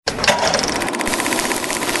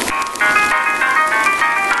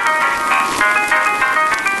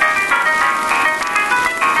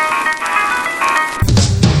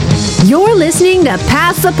to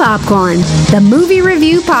Pass the Popcorn, the movie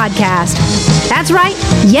review podcast. That's right,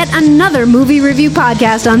 yet another movie review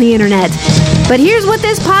podcast on the internet. But here's what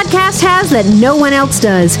this podcast has that no one else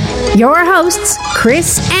does. Your hosts,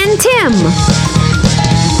 Chris and Tim.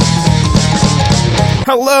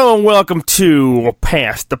 Hello and welcome to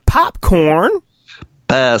Pass the Popcorn.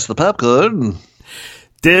 Pass the popcorn.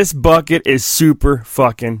 This bucket is super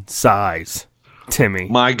fucking size, Timmy.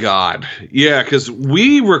 My God. Yeah, because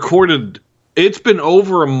we recorded, it's been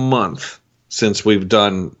over a month since we've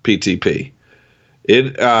done PTP.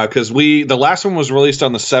 Because the last one was released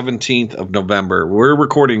on the 17th of November. We're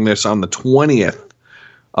recording this on the 20th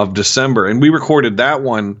of December, and we recorded that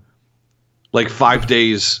one like 5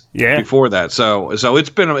 days before that. So it's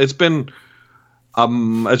been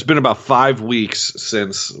about 5 weeks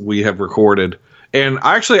since we have recorded. And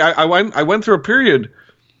actually, I went through a period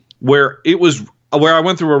where I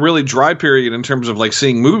went through a really dry period in terms of like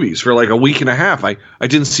seeing movies for like a week and a half. I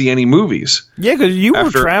didn't see any movies. Yeah, because you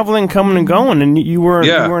were traveling, coming and going, and you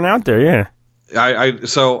weren't out there. Yeah, I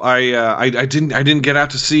didn't get out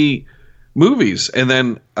to see movies, and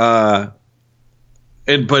then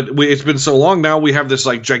it's been so long now. We have this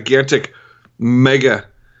like gigantic mega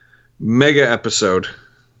episode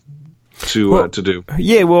to do.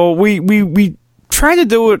 Yeah, well, we tried to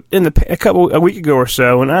do it a week ago or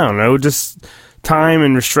so, and I don't know, just time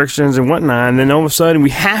and restrictions and whatnot, and then all of a sudden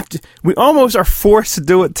we almost are forced to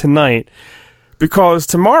do it tonight because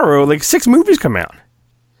tomorrow like 6 movies come out.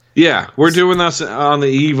 Yeah, we're doing this on the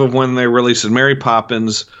eve of when they release Mary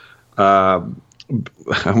Poppins, I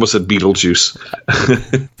almost said Beetlejuice.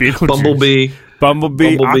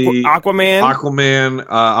 Bumblebee, Aquaman,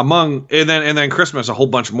 and then Christmas, a whole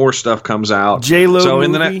bunch more stuff comes out. J-Lo so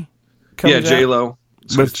movie J-Lo.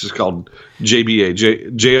 It's just called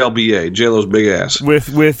JLBA, J-Lo's big ass.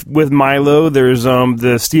 With Milo, there's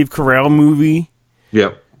the Steve Carell movie.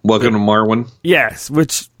 Yep. Welcome to Marwen. Yes,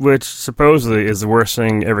 which supposedly is the worst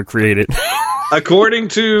thing ever created. According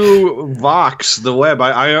to Vox, the web,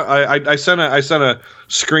 I sent a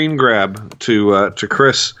screen grab to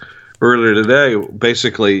Chris earlier today.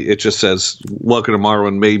 Basically, it just says "Welcome to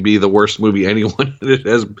Marwen" may be the worst movie anyone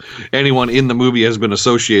in the movie has been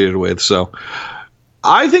associated with. So,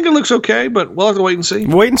 I think it looks okay, but we'll have to wait and see.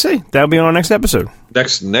 Wait and see. That'll be on our next episode.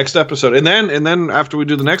 Next episode, and then after we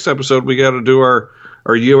do the next episode, we got to do our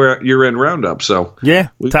year-end roundup. So yeah,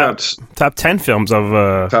 top 10 films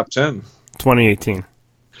of top 10 2018.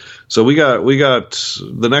 So we got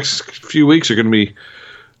the next few weeks are going to be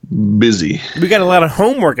busy. We got a lot of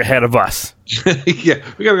homework ahead of us. Yeah,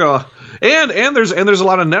 we got to go. And there's a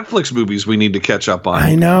lot of Netflix movies we need to catch up on.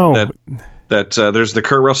 I know that there's the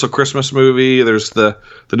Kurt Russell Christmas movie. There's the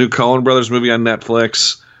new Coen Brothers movie on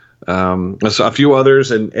Netflix. There's a few others,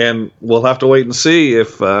 and we'll have to wait and see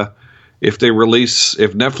if Netflix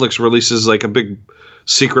releases like a big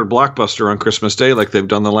secret blockbuster on Christmas Day like they've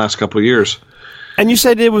done the last couple of years. And you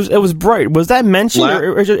said it was Bright. Was that mentioned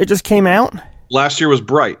or it just came out? Last year was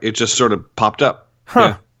Bright. It just sort of popped up.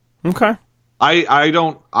 Huh. Yeah. Okay.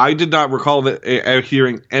 I did not recall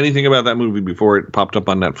hearing anything about that movie before it popped up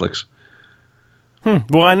on Netflix.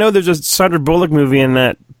 Well, I know there's a Sandra Bullock movie in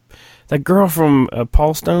that girl from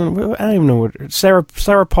Paul Stone. I don't even know what Sarah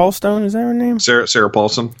Paul Stone, is that her name? Sarah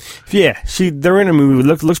Paulson. Yeah, they're in a movie.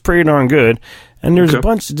 Looks pretty darn good. And there's a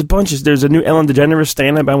bunch. There's a new Ellen DeGeneres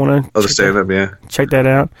stand-up. I want to. Oh, the stand-up, yeah. Check that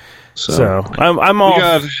out. So I'm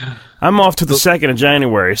off. I'm off to the 2nd of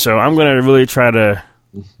January. So I'm going to really try to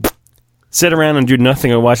sit around and do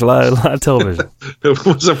nothing and watch a lot of television.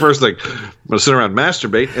 What's the first thing? I'm going to sit around,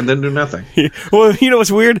 masturbate, and then do nothing. Well, you know what's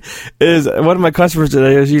weird is one of my customers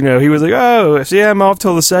today is, he was like, "Oh, see, I'm off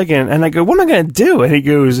till the 2nd." And I go, "What am I going to do?" And he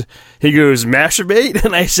goes, masturbate.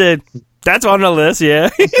 And I said, "That's on the list, yeah."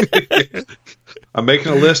 I'm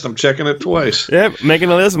making a list. I'm checking it twice. Yep, making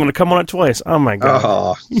a list. I'm going to come on it twice. Oh my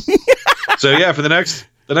God. So yeah, for the next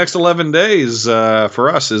 11 days for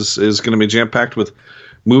us is going to be jam packed with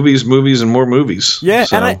movies, and more movies. Yeah,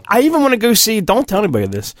 so. And I even want to go see. Don't tell anybody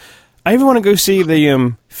this. I even want to go see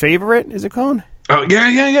the Favorite. Is it called? Oh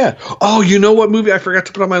yeah. Oh, you know what movie I forgot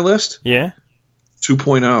to put on my list? Yeah.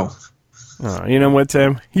 2.0. Oh, you know what,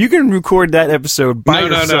 Tim? You can record that episode by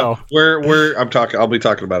yourself. No. I'll be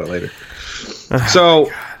talking about it later. So,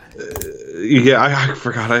 I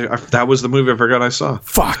forgot. That was the movie I forgot I saw.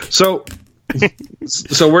 Fuck. So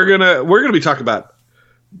we're gonna be talking about.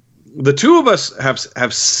 The two of us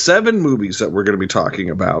have 7 movies that we're going to be talking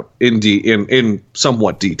about in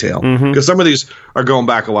somewhat detail because some of these are going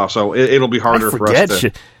back a while, so it'll be harder for us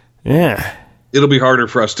to. Yeah. It'll be harder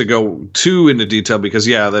for us to go too into detail because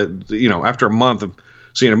after a month of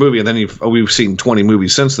seeing a movie, and then we've seen 20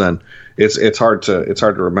 movies since then. It's hard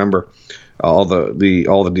to remember all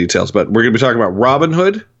the details. But we're going to be talking about Robin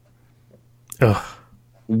Hood,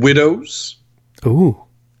 Widows,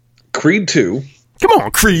 Creed 2. Come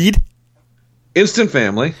on, Creed. Instant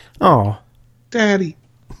Family. Oh, Daddy.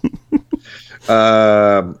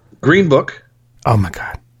 Green Book. Oh my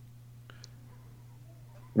God.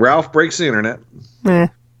 Ralph Breaks the Internet.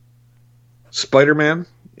 Spider-Man.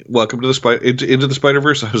 Welcome to the into the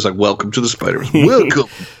Spider-Verse. I was like, welcome to the Spider-Verse.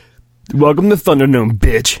 Welcome to Thunderdome,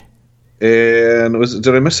 bitch. And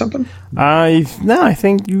did I miss something? I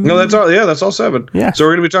think you. No, that's all. Yeah, that's all 7. Yeah. So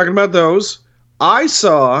we're going to be talking about those. I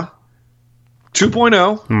saw 2.0.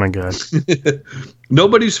 Oh my God.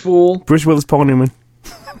 Nobody's Fool. Bruce Willis, Paul Newman.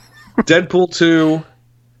 Deadpool 2,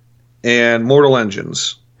 and Mortal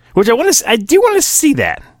Engines. Which I do want to see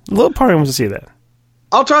that. A little part of me wants to see that.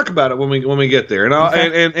 I'll talk about it when we get there, and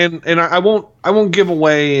I won't give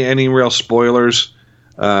away any real spoilers.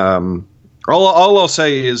 All I'll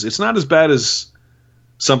say is it's not as bad as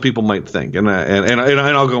some people might think, and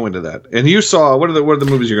I'll go into that. And you saw what are the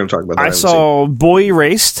movies you're going to talk about? I saw Boy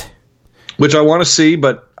Erased, which I want to see,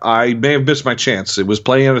 but I may have missed my chance. It was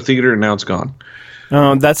playing at a theater, and now it's gone.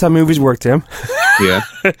 That's how movies work, Tim. Yeah.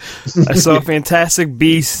 I saw Fantastic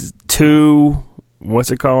Beasts 2.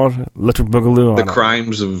 What's it called? Electric Boogaloo. The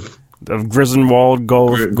Crimes of Griswold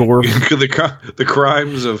Gore. the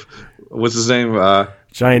Crimes of what's his name?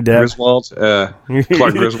 Johnny Depp. Griswold.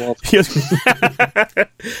 Clark Griswold.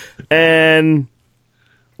 And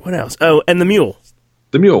what else? Oh, and The Mule.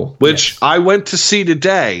 The Mule, which I went to see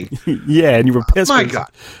today. Yeah, and you were pissed. Oh my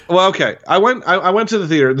God. Well, okay. I went to the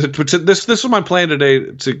theater. This was my plan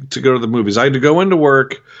today to go to the movies. I had to go into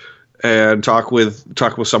work and talk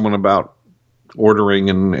with someone about ordering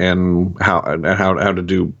and how to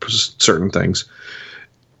do certain things.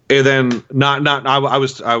 And then I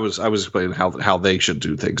was explaining how they should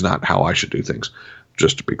do things, not how I should do things.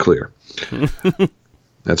 Just to be clear.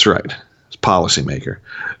 That's right. It's policymaker.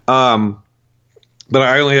 But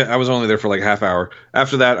I was only there for like a half hour.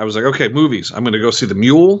 After that, I was like, okay, movies. I'm going to go see The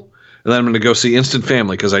Mule, and then I'm going to go see Instant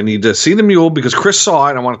Family because I need to see The Mule because Chris saw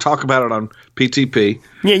it, and I want to talk about it on PTP.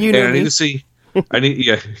 Yeah, you know. And I need to see.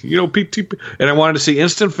 PTP. And I wanted to see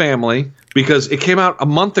Instant Family because it came out a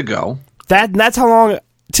month ago. That's how long.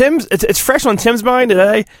 It's fresh on Tim's mind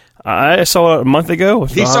today. I saw it a month ago.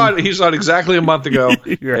 He saw it exactly a month ago.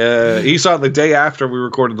 He saw it the day after we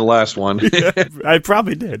recorded the last one. I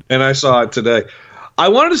probably did. And I saw it today. I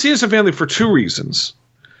wanted to see Instant Family for 2 reasons.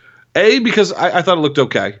 A, because I thought it looked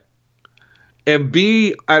okay. And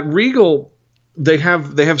B, at Regal, they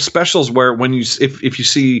have specials where when if you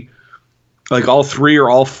see like all 3 or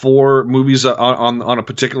all 4 movies on a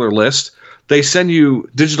particular list, they send you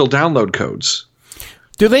digital download codes.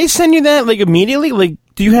 Do they send you that like immediately? Like,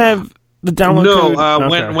 do you have the download code? No,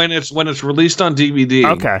 when it's released on DVD.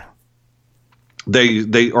 Okay.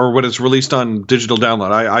 They or when it's released on digital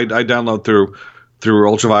download. I download through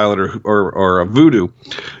Ultraviolet or Vudu.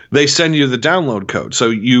 They send you the download code.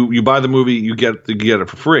 So you buy the movie, you get it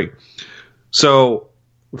for free. So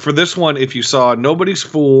for this one, if you saw Nobody's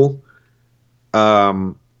Fool,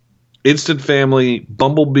 Instant Family,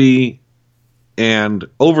 Bumblebee, and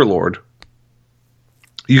Overlord,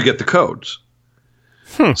 you get the codes.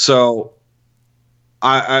 So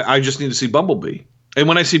I just need to see Bumblebee. And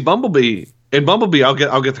when I see Bumblebee, I'll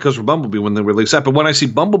get the codes for Bumblebee when they release that. But when I see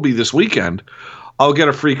Bumblebee this weekend, I'll get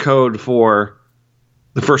a free code for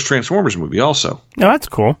the first Transformers movie also. Oh, that's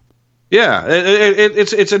cool. Yeah,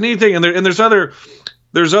 it's a neat thing. And there's other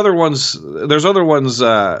ones,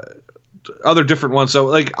 other different ones. So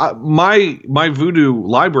like my Vudu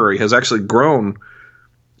library has actually grown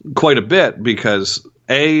quite a bit because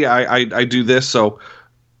I do this. So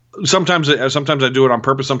sometimes I do it on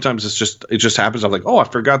purpose. Sometimes it just happens. I'm like, oh, I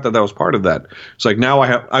forgot that was part of that. It's like now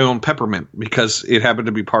I own Peppermint because it happened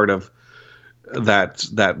to be part of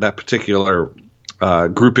that particular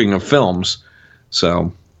grouping of films.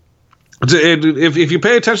 So if you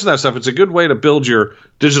pay attention to that stuff, it's a good way to build your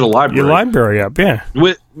digital library. Your library up, yeah.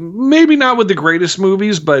 Maybe not with the greatest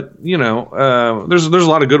movies, but there's a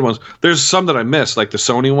lot of good ones. There's some that I missed, like the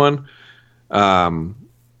Sony one.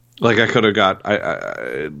 Like I could have got,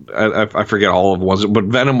 I forget all of the ones, but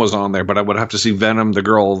Venom was on there. But I would have to see Venom, the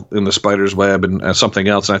girl in the spider's web, and something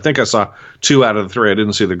else. And I think I saw 2 out of the 3. I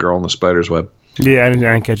didn't see the girl in the spider's web. Yeah, I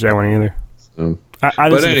didn't catch that one either. I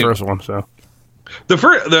didn't see the first one. So the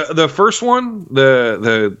first one,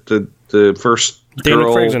 the first Daniel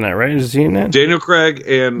girl, Craig's in that, right? Is he in that? Daniel Craig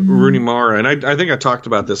and Rooney Mara, and I think I talked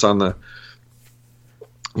about this on the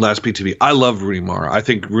last PTV. I love Rooney Mara. I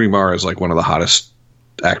think Rooney Mara is like one of the hottest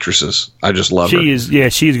actresses. I just love her. She's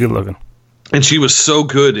good looking. And she was so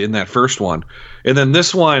good in that first one. And then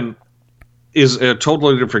this one is a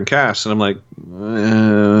totally different cast. And I'm like,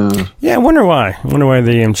 yeah, I wonder why.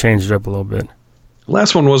 They changed it up a little bit.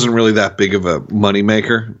 Last one wasn't really that big of a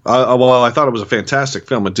moneymaker. Well, I thought it was a fantastic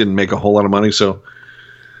film. It didn't make a whole lot of money, so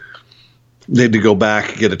they had to go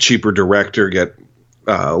back, get a cheaper director, get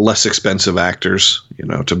less expensive actors,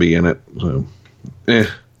 to be in it. So, All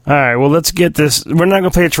right, well, let's get this. We're not going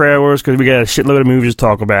to play trailers because we got a shitload of movies to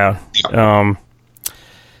talk about. Yeah.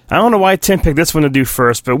 I don't know why Tim picked this one to do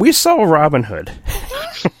first, but we saw Robin Hood.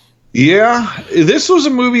 Yeah, this was a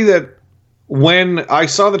movie that when I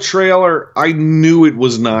saw the trailer, I knew it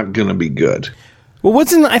was not going to be good. Well,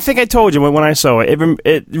 I think I told you when I saw it.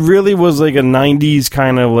 It really was like a 90s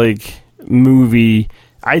kind of like movie.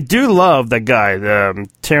 I do love that guy,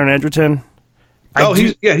 Taron Egerton.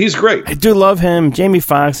 He's great. I do love him. Jamie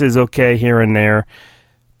Foxx is okay here and there,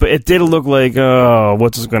 but it did look like,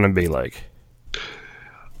 what's this going to be like?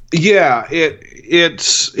 Yeah, it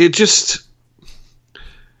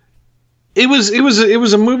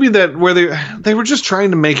was a movie where they were just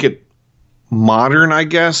trying to make it modern, I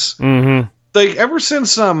guess. Mm-hmm. Like ever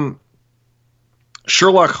since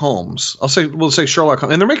Sherlock Holmes, we'll say Sherlock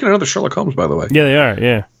Holmes, and they're making another Sherlock Holmes, by the way. Yeah, they are.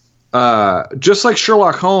 Yeah. Just like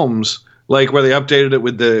Sherlock Holmes. Like where they updated it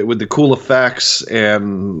with the cool effects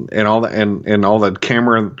and all the and all the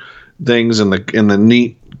camera things and the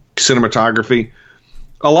neat cinematography.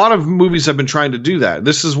 A lot of movies have been trying to do that.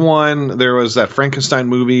 This is one. There was that Frankenstein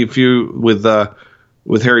movie with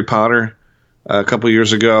Harry Potter a couple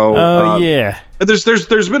years ago. Oh yeah.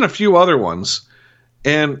 There's been a few other ones,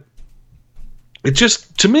 and it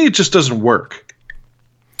just doesn't work.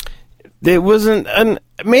 It wasn't, and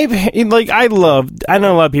maybe like I know a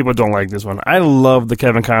lot of people don't like this one. I love the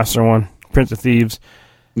Kevin Costner one, Prince of Thieves.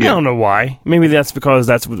 Yeah. I don't know why. Maybe that's because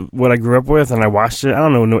that's what I grew up with, and I watched it. I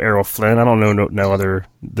don't know no Errol Flynn. I don't know no other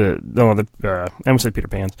I almost said Peter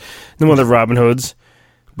Pan's, no other Robin Hoods.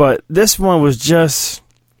 But this one was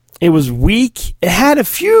it was weak. It had a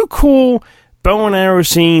few cool bow and arrow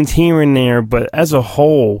scenes here and there, but as a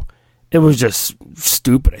whole, it was just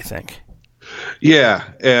stupid, I think. Yeah,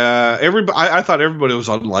 I thought everybody was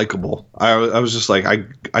unlikable. I was just like,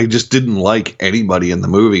 I just didn't like anybody in the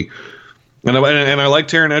movie, and I like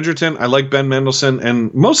Taron Egerton, I like Ben Mendelsohn,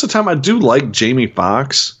 and most of the time I do like Jamie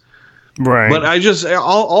Foxx. Right, but I just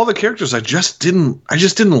all the characters I just didn't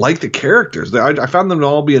like the characters. I found them to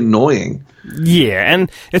all be annoying. Yeah,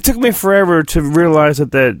 and it took me forever to realize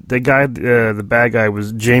that the guy, the bad guy,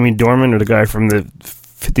 was Jamie Dornan, or the guy from the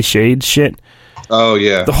 50 Shades shit. Oh,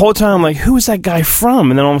 yeah. The whole time I'm like, who is that guy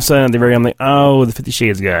from? And then all of a sudden at the very end, I'm like, oh, the 50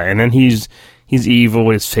 Shades guy. And then he's evil,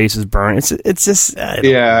 his face is burnt. It's just... At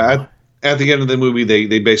the end of the movie,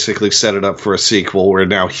 they basically set it up for a sequel where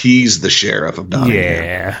now he's the sheriff of Nottingham.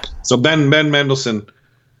 Yeah. So Ben Mendelsohn,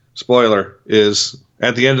 spoiler, is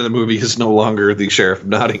at the end of the movie is no longer the sheriff of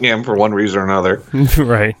Nottingham for one reason or another.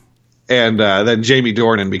 Right. And then Jamie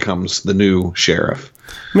Dornan becomes the new sheriff.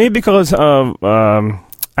 Maybe because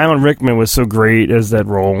Alan Rickman was so great as that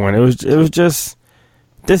role, and it was just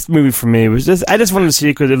this movie for me was just I just wanted to see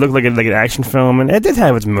it because it looked like an action film, and it did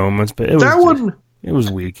have its moments, but it was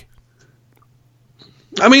weak.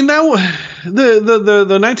 I mean, that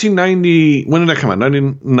the 1990, when did that come out?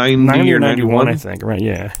 1990 or 91, I think. Right?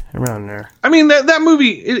 Yeah, around there. I mean, that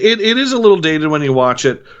movie it is a little dated when you watch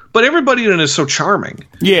it, but everybody in it is so charming.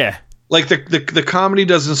 Yeah. Like the comedy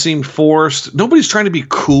doesn't seem forced. Nobody's trying to be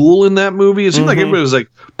cool in that movie. It seemed like everybody was like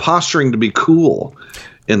posturing to be cool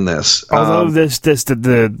in this. Although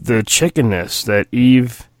the chickenness that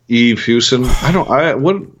Eve Hewson,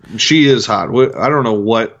 she is hot. I don't know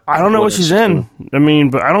what. I don't know what she's in. I mean,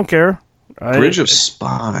 but I don't care. Bridge of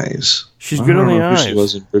Spies. She's good on the eyes. She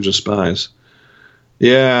was in Bridge of Spies.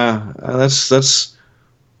 Yeah, that's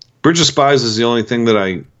Bridge of Spies is the only thing that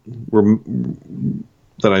I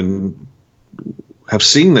have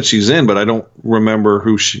seen that she's in, but I don't remember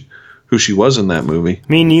who she was in that movie.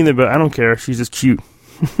 Me neither, but I don't care. She's just cute.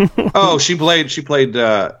 Oh, she played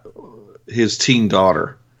his teen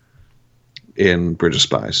daughter in Bridge of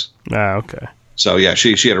Spies. Ah, okay. So yeah,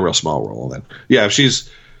 she had a real small role then. Yeah,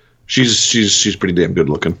 she's pretty damn good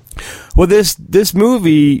looking. Well, this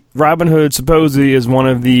movie, Robin Hood, supposedly is one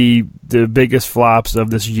of the biggest flops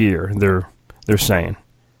of this year. They're saying.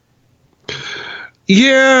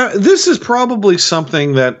 Yeah, this is probably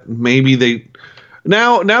something that maybe they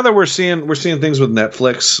now that we're seeing things with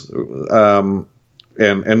Netflix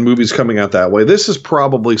and movies coming out that way. This is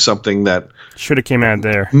probably something that should have came out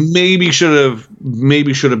there. Maybe should have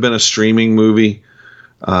been a streaming movie.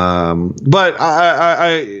 But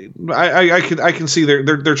I can see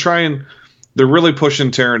they're trying. They're really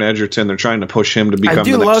pushing Taron Egerton. They're trying to push him to become. I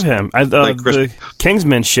do love him. The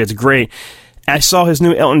Kingsman shit's great. I saw his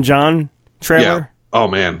new Elton John trailer. Yeah. Oh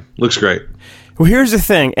man, looks great. Well, here's the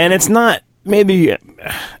thing, and it's not maybe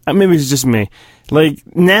it's just me. Like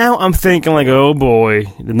now, I'm thinking like, oh boy,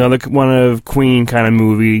 another one of Queen kind of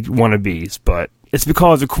movie wannabes. But it's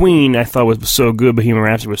because of Queen I thought was so good. Bohemian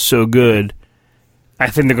Rhapsody was so good. I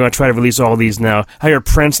think they're going to try to release all these now. I hear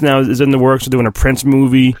Prince now is in the works. They're doing a Prince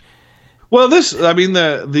movie. Well,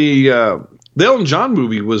 the Elton John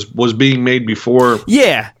movie was being made before.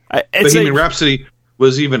 Yeah, Bohemian Rhapsody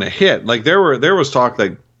was even a hit. Like there was talk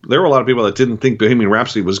like there were a lot of people that didn't think Bohemian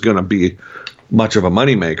Rhapsody was going to be much of a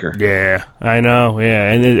moneymaker. Yeah, I know.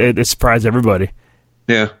 Yeah, and it surprised everybody.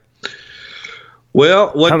 Yeah.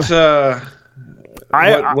 Well,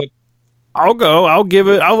 I'll go. I'll give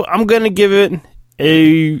it. I'm going to give it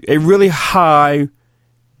a really high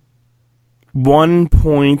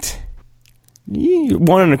 1.1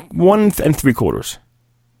 3/4.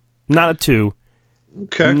 Not a 2.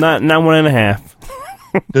 Okay. Not 1.5.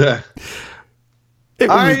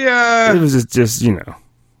 It was just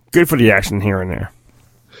good for the action here and there.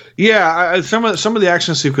 Yeah, some of the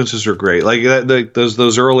action sequences are great. Like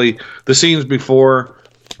those early scenes before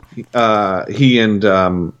he and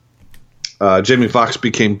Jamie Foxx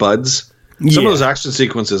became buds. Some of those action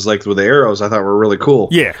sequences, like with the arrows, I thought were really cool.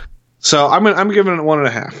 Yeah. So I'm giving it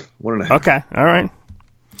 1.5. 1.5. Okay. All right.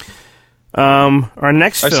 Our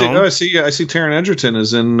next film. I see Taron Egerton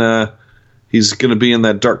is in. He's going to be in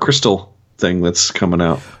that Dark Crystal thing that's coming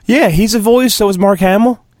out. Yeah, he's a voice. So is Mark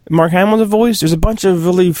Hamill. Mark Hamill's a voice. There's a bunch of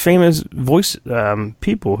really famous voice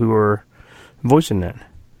people who are voicing that.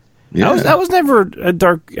 Yeah. I was never a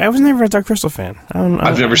Dark Crystal fan.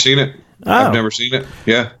 I've never seen it. Oh. I've never seen it.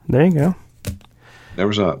 Yeah. There you go.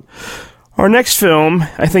 Never saw it. Our next film,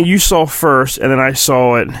 I think you saw first, and then I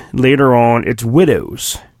saw it later on. It's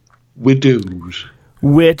Widows.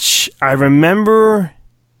 Which I remember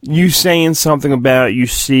you saying something about. You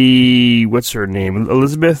see, what's her name?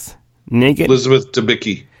 Elizabeth naked? Elizabeth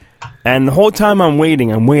Debicki. And the whole time I'm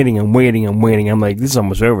waiting. I'm like, this is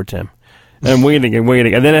almost over, Tim. And I'm waiting.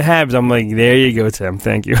 And then it happens. I'm like, there you go, Tim.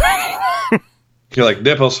 Thank you. You're like,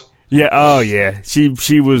 nipples. Yeah, oh yeah. She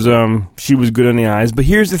was good on the eyes. But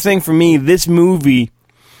here's the thing for me, this movie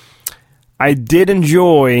I did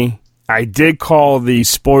enjoy. I did call the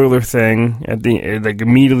spoiler thing at the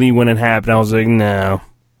immediately when it happened. I was like, no.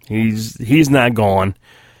 He's not gone.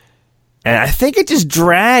 And I think it just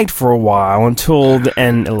dragged for a while until the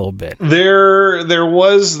end a little bit. There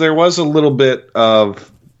was a little bit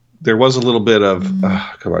of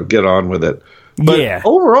come on, get on with it. But yeah.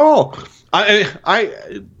 Overall,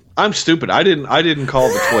 I'm stupid. I didn't call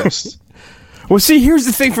the twist. Well, see, here's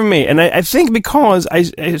the thing for me, and I think because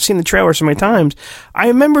I've seen the trailer so many times, I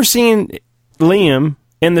remember seeing Liam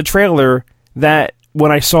in the trailer that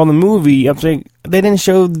when I saw the movie, I was like, they didn't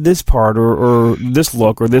show this part or this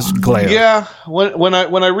look or this glare. Yeah, when I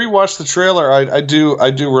rewatched the trailer, I do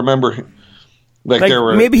remember like there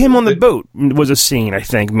were maybe him on the boat was a scene. I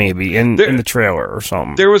think maybe in the trailer or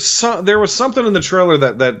something. There was something in the trailer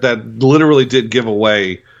that literally did give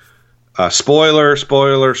away. Spoiler.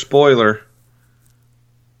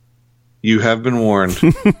 You have been warned.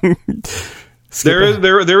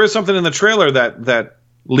 There is something in the trailer that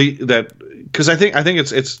because I think in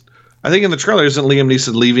the trailer isn't Liam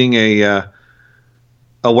Neeson leaving a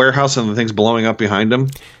warehouse and the thing's blowing up behind him.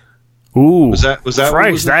 Ooh, was that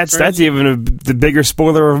Christ? That's even the bigger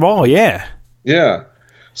spoiler of all. Yeah. Yeah.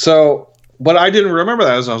 So, but I didn't remember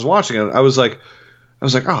that as I was watching it. I was like, oh,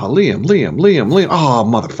 Liam. Oh,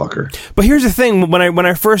 motherfucker. But here's the thing. When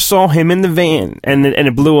I first saw him in the van and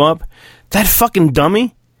it blew up, that fucking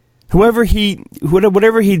dummy, whatever he'd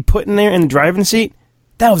put in there in the driving seat,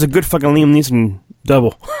 that was a good fucking Liam Neeson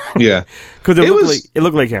double. Yeah. Because it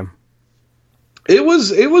looked like him. It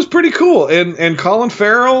was pretty cool. And Colin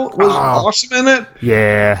Farrell was awesome in it.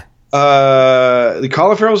 Yeah.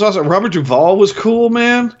 Colin Farrell was awesome. Robert Duvall was cool,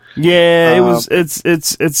 man. Yeah, it was.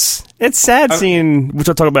 It's sad seeing, which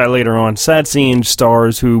I'll talk about later on. Sad seeing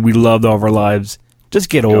stars who we loved all of our lives just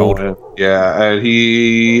get old. Yeah, and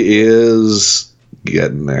he is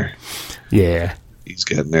getting there. Yeah, he's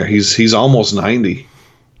getting there. He's almost 90.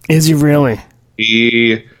 Is he really?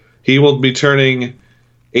 He will be turning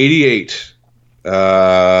 88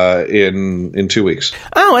 in 2 weeks.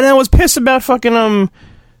 Oh, and I was pissed about fucking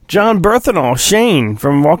John Berthenol, Shane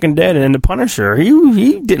from Walking Dead and The Punisher.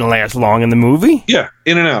 He didn't last long in the movie. Yeah,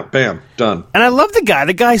 in and out, bam, done. And I love the guy.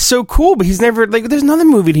 The guy's so cool, but he's never there's another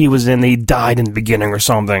movie that he was in that he died in the beginning or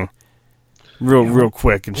something. real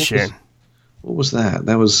quick and shit. What was that?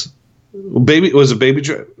 That was Baby. Was it Baby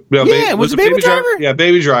Driver? No, yeah, was it Baby Driver? Yeah,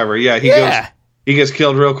 Baby Driver. Yeah, he gets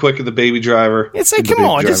killed real quick in the Baby Driver. It's like, come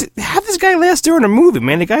on, just have this guy last during a movie,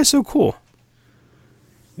 man. The guy's so cool.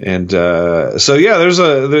 And so yeah,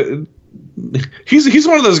 he's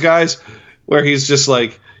one of those guys where he's just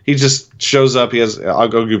like, he just shows up. I'll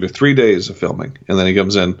go give you 3 days of filming, and then he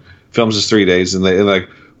comes in, films his 3 days, and they're like,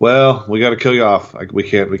 well, we got to kill you off. Like, we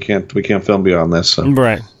can't film beyond this. So.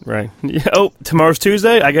 Right. Yeah, oh, tomorrow's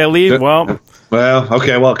Tuesday. I gotta leave. Well,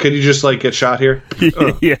 okay. Well, can you just like get shot here?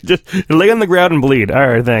 Yeah, just lay on the ground and bleed. All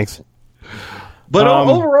right, thanks. But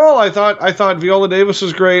overall, I thought Viola Davis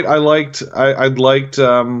was great. I like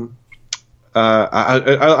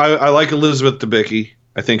Elizabeth Debicki.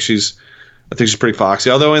 I think she's pretty foxy.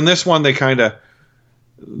 Although in this one they kind of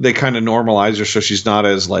normalize her, so she's not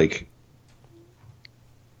as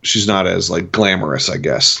glamorous, I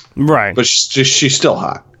guess. Right. But she's still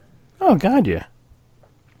hot. Oh God, yeah.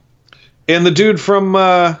 And the dude from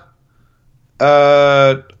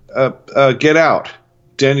Get Out,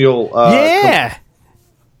 Daniel. Yeah.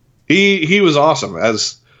 He was awesome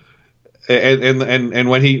and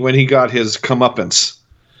when he got his comeuppance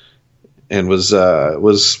and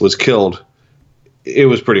was killed, it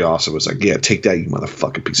was pretty awesome. It was like, yeah, take that, you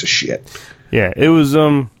motherfucking piece of shit. Yeah, it was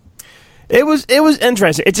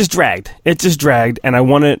interesting. It just dragged, and I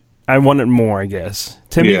wanted more, I guess.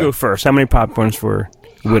 Tim, you go first. How many popcorns for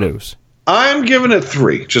Widows? I'm giving it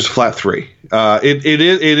 3, just flat 3. It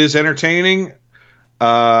is entertaining.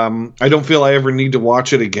 I don't feel I ever need to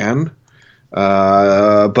watch it again.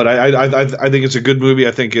 But I think it's a good movie.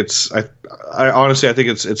 I think I honestly think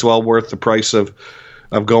it's well worth the price of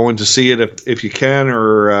going to see it if you can,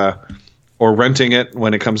 or renting it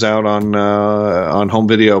when it comes out on home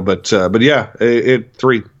video. But yeah, it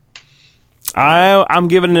 3. I'm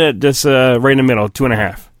giving it just right in the middle,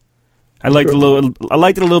 2.5. I liked it a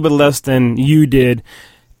little bit less than you did,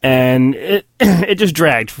 and it just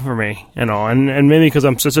dragged for me, and maybe because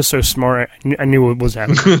I'm just so smart, I knew what was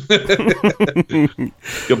happening.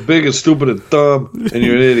 You're big and stupid and dumb, and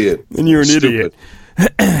you're an idiot. Idiot.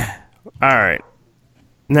 All right,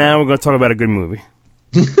 now we're going to talk about a good movie.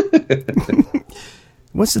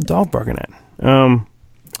 What's the dog barking at?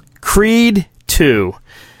 Creed 2,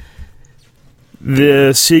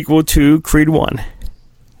 the sequel to Creed 1.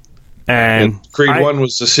 And Creed 1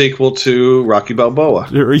 was the sequel to Rocky Balboa,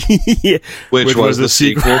 yeah, which was the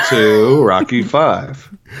sequel to Rocky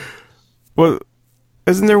 5. Well,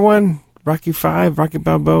 isn't there one? Rocky 5, Rocky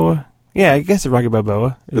Balboa? Yeah, I guess it's Rocky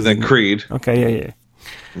Balboa. And then Creed. Okay, yeah.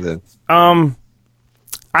 And then,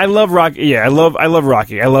 I love Rocky. Yeah, I love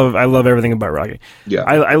Rocky. I love everything about Rocky. Yeah.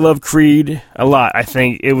 I love Creed a lot. I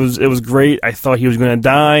think it was great. I thought he was going to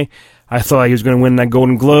die. I thought he was going to win that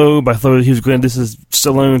Golden Globe. I thought this is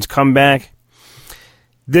Stallone's comeback.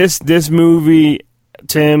 This movie,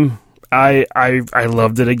 Tim, I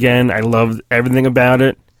loved it again. I loved everything about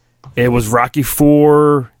it. It was Rocky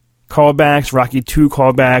 4 callbacks, Rocky 2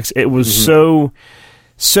 callbacks. It was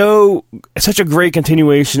such a great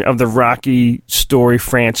continuation of the Rocky story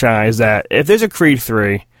franchise that if there's a Creed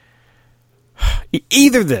 3,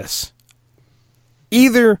 either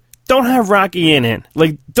don't have Rocky in it.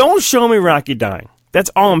 Like, don't show me Rocky dying. That's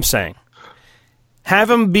all I'm saying. Have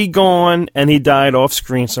him be gone and he died off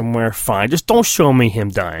screen somewhere, fine. Just don't show me him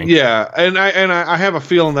dying. Yeah, and I have a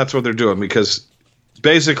feeling that's what they're doing, because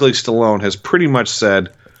basically Stallone has pretty much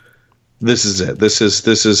said, this is it. This is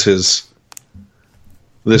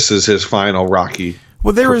his final Rocky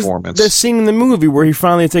performance. There's scene in the movie where he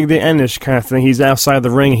finally takes the Enish kind of thing. He's outside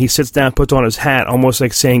the ring and he sits down, puts on his hat, almost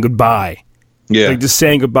like saying goodbye. Yeah, like just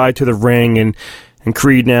saying goodbye to the ring, and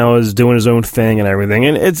Creed now is doing his own thing and everything.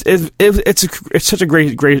 And it's such a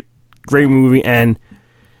great movie. And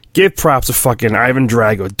give props to fucking Ivan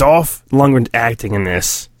Drago. Dolph Lundgren's acting in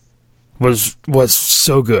this was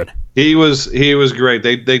so good. He was great.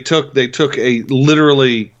 They took a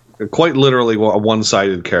quite literally a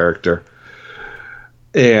one-sided character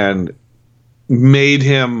and made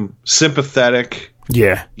him sympathetic.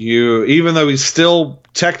 Yeah, even though he's still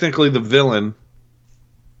technically the villain,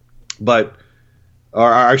 or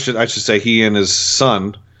I should say he and his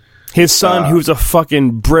son. His son, who's a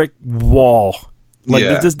fucking brick wall.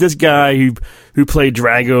 Like this guy who played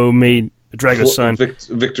Drago, made Drago's son,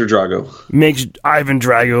 Victor Drago, makes Ivan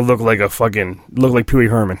Drago look like Pee Wee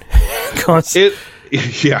Herman.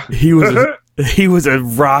 He was a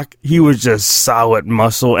rock. He was just solid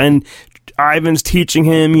muscle, and Ivan's teaching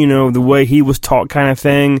him, the way he was taught, kind of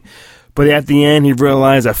thing. But at the end, he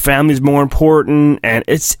realized that family's more important, and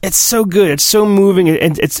it's so good. It's so moving.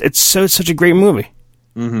 It's such a great movie.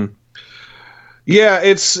 Mm-hmm. Yeah,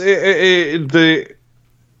 it's the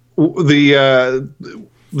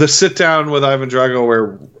sit down with Ivan Drago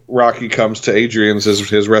where Rocky comes to Adrian's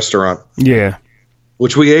his restaurant. Yeah,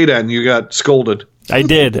 which we ate at, and you got scolded. I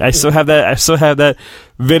did. I still have that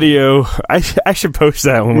video. I should post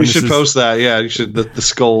that one. We should post that. Yeah, you should. The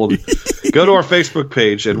scold. Go to our Facebook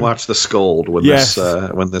page and watch the scold when this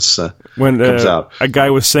comes out. A guy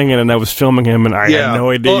was singing and I was filming him, and I had no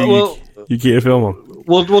idea you can't film him.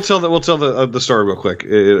 We'll tell the story real quick.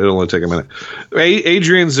 It'll only take a minute.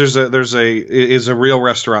 Adrian's is a real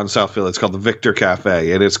restaurant in Southfield. It's called the Victor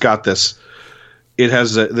Cafe, and it's got this. It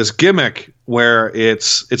has this gimmick where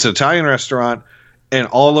it's an Italian restaurant, and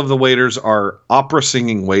all of the waiters are opera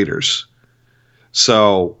singing waiters.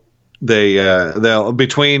 So they'll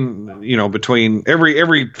between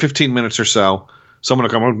every 15 minutes or so, someone will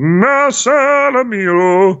come on, Masala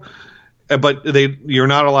mio, but you're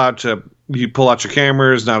not allowed to. You pull out your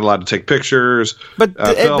cameras, not allowed to take pictures. But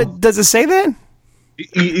does it say that?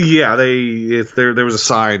 Yeah, there was a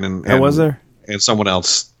sign, and was there? And someone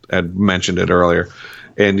else had mentioned it earlier.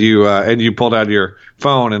 And you pulled out your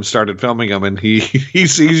phone and started filming him, and he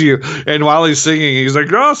sees you, and while he's singing, he's like,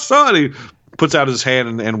 "Oh, son!" He puts out his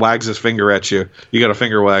hand and wags his finger at you. You got a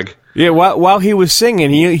finger wag. Yeah, while he was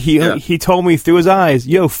singing, he told me through his eyes,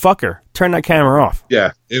 "Yo, fucker, turn that camera off."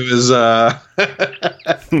 Yeah, it was.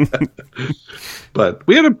 But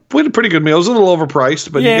we had a pretty good meal. It was a little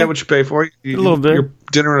overpriced, but you get what you pay for. A little bit. Your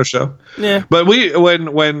dinner and a show. Yeah. But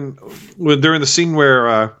when during the scene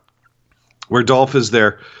where Dolph is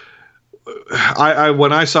there,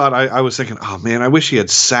 when I saw it, I was thinking, oh man, I wish he had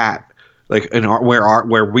sat like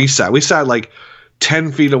where we sat. We sat like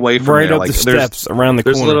 10 feet away from right there. up like, the steps around the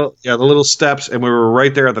corner. The little steps, and we were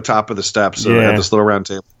right there at the top of the steps. So we had this little round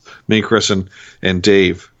table. Me, Chris, and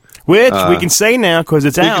Dave. Which we can say now because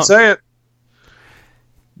it's out. We can say it.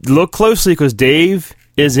 Look closely because Dave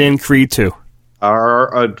is in Creed 2.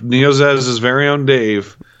 Our Neozez's very own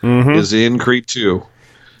Dave is in Creed 2.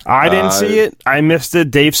 I didn't see it. I missed it.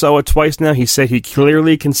 Dave saw it twice now. He said he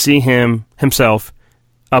clearly can see himself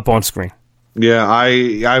up on screen. Yeah,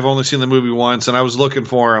 I've only seen the movie once, and I was looking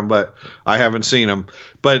for him, but I haven't seen him.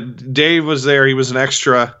 But Dave was there. He was an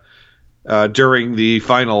extra during the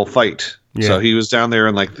final fight. Yeah. So he was down there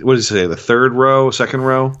in, like, what did he say, the third row, second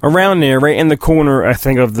row? Around there, right in the corner, I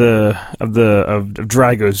think, of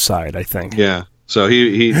Drago's side, I think. Yeah. So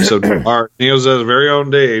our Neozez's very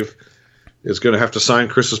own Dave is going to have to sign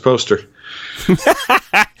Chris's poster.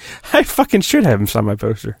 I fucking should have him sign my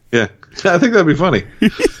poster. Yeah. I think that'd be funny.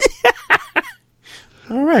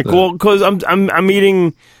 All right. Well, because I'm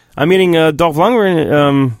meeting Dolph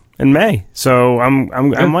Lundgren in May, so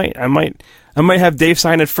I might have Dave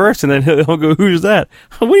sign it first, and then he'll go, "Who's that?"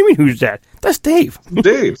 What do you mean, who's that? That's Dave.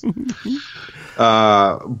 Dave.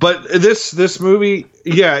 But this movie,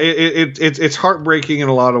 yeah, it's heartbreaking in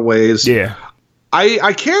a lot of ways. Yeah.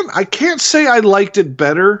 I can't say I liked it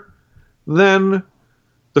better than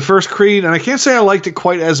the first Creed, and I can't say I liked it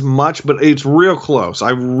quite as much, but it's real close. I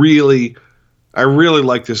really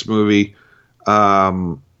like this movie.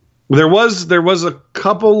 There was a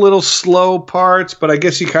couple little slow parts, but I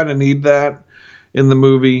guess you kind of need that in the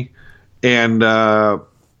movie. And I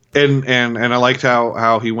liked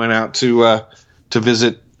how he went out to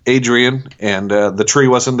visit Adrian, and the tree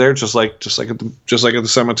wasn't there, just like at the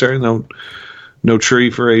cemetery. No tree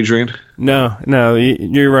for Adrian. No,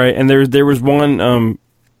 you're right. And there was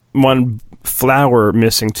one flower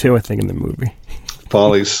missing too, I think, in the movie.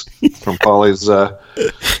 Polly's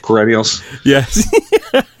perennials. Yes.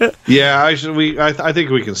 Yeah, I think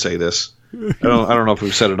we can say this. I don't know if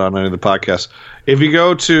we've said it on any of the podcasts. If you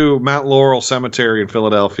go to Mount Laurel Cemetery in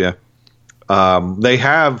Philadelphia, they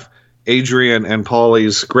have Adrian and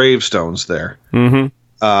Polly's gravestones there. Mm-hmm.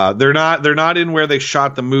 They're not in where they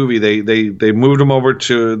shot the movie. They moved them over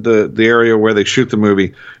to the area where they shoot the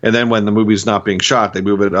movie, and then when the movie's not being shot, they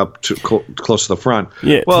move it up to close to the front.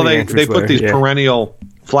 Yeah, well, they put these perennial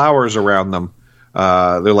flowers around them.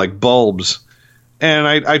 They're like bulbs, and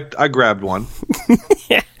I grabbed one.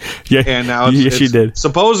 Yeah, and now it's you did.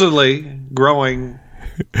 Supposedly growing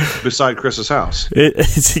beside Chris's house.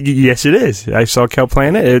 Yes, it is. I saw Cal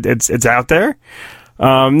plant it. It's out there.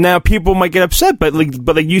 Now people might get upset, but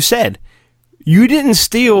like you said, you didn't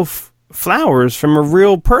steal flowers from a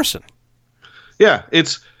real person. Yeah,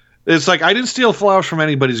 it's like I didn't steal flowers from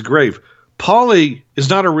anybody's grave. Paulie is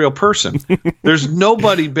not a real person. There's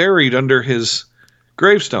nobody buried under his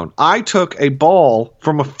gravestone. I took a ball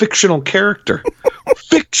from a fictional character.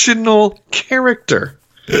 Fictional character.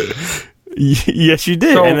 Yes, you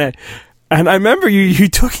did. So, and I remember you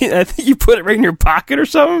took it. I think you put it right in your pocket or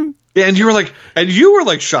something. And you were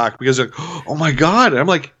like shocked because like, oh my God. And I'm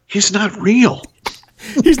like, he's not real.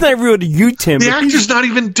 He's not real to you, Tim. The actor's not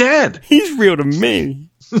even dead. He's real to me.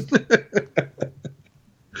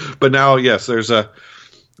 But now, yes, there's a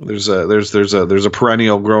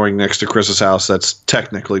perennial growing next to Chris's house that's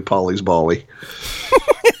technically Polly's Bolly.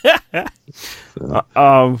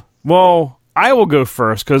 Well, I will go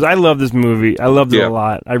first because I love this movie. I loved it a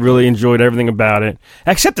lot. I really enjoyed everything about it,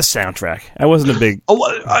 except the soundtrack. I wasn't a big. That's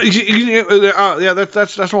what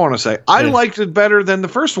I want to say. I liked it better than the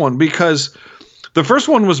first one because the first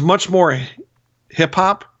one was much more hip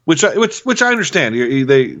hop, which I understand.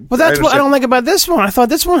 Well, that's what I don't like about this one. I thought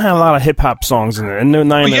this one had a lot of hip hop songs in it. And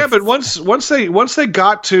but once they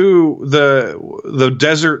got to the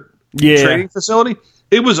desert training facility,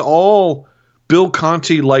 it was all Bill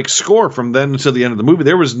Conti-like score from then until the end of the movie.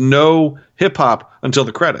 There was no hip hop until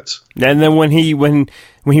the credits. And then when he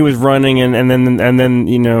was running and then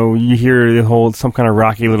you hear the whole some kind of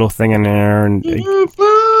rocky little thing in there and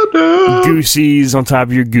goosies on top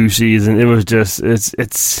of your goosies, and it was just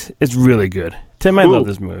it's really good. Tim, I love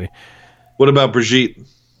this movie. What about Brigitte?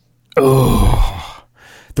 Oh,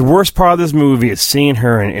 the worst part of this movie is seeing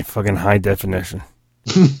her in fucking high definition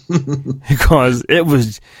because it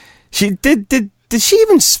was. Did she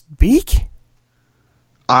even speak?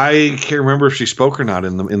 I can't remember if she spoke or not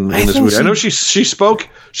in this movie. I know she spoke.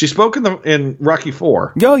 She spoke in Rocky IV.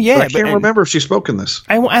 Oh yeah, but I can't remember if she spoke in this.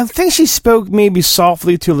 I think she spoke maybe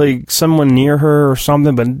softly to like someone near her or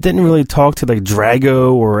something, but didn't really talk to like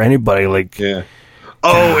Drago or anybody. Like and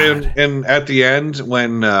at the end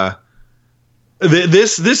when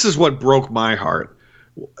this is what broke my heart.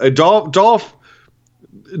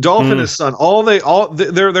 Dolph and his son,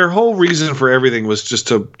 their whole reason for everything was just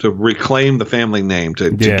to reclaim the family name, to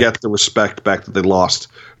get the respect back that they lost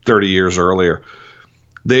 30 years earlier.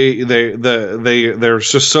 They're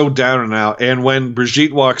just so down and out. And when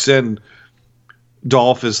Brigitte walks in,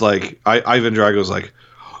 Dolph is like, Ivan Drago's like,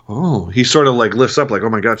 oh, he sort of like lifts up like, oh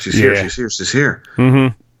my God, she's here, she's here, she's here.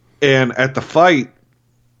 Mm-hmm. And at the fight,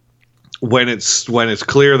 when it's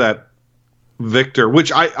clear that Victor,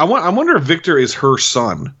 which I wonder if Victor is her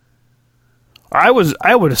son. I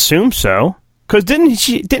would assume so, because didn't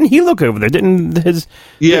he look over there?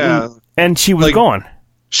 And she was like, gone.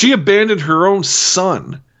 She abandoned her own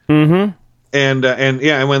son. Mm-hmm. And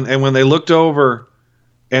when they looked over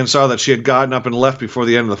and saw that she had gotten up and left before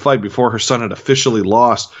the end of the fight, before her son had officially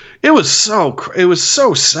lost, it was so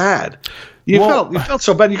sad. You felt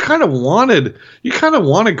so bad. You kind of wanted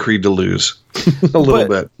Creed to lose a little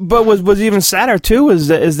bit. But what's even sadder too is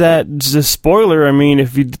that the spoiler. I mean,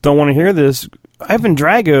 if you don't want to hear this, Ivan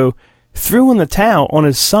Drago threw in the towel on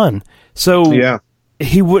his son, so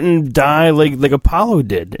he wouldn't die like Apollo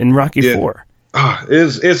did in Rocky IV.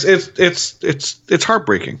 It's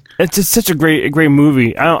heartbreaking. It's just such a great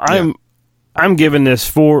movie. I'm giving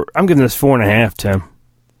this 4.5, Tim.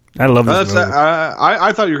 I love this movie.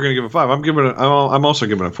 I thought you were going to give it 5. I'm also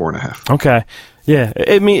giving it 4.5. Okay, yeah.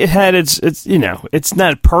 I mean, it had its it's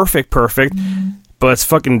not perfect, but it's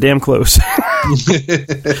fucking damn close.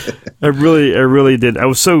 I really did. I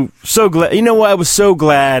was so glad. You know what? I was so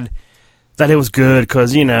glad that it was good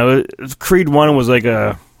because Creed 1 was like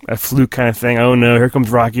a fluke kind of thing. Oh no, here comes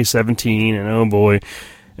Rocky 17, and oh boy,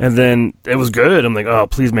 and then it was good. I'm like, oh,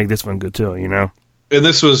 please make this one good too. And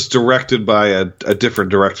this was directed by a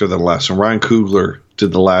different director than the last one. Ryan Coogler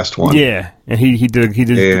did the last one. Yeah, and he did a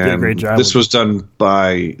great job. This was done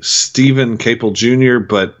by Stephen Capel Jr.,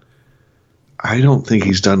 but I don't think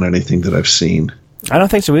he's done anything that I've seen. I don't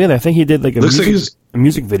think so either. I think he did like a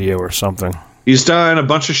music video or something. He's done a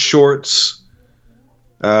bunch of shorts,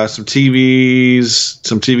 some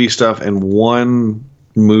TV stuff, and one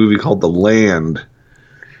movie called The Land,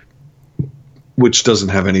 which doesn't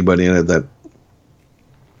have anybody in it that.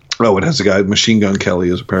 Oh, it has a guy, Machine Gun Kelly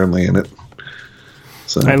is apparently in it.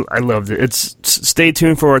 So I loved it. Stay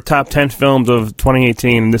tuned for our top 10 films of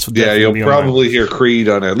 2018. And this will you'll probably hear Creed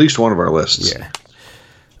on at least one of our lists. Yeah.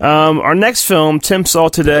 Our next film, Tim saw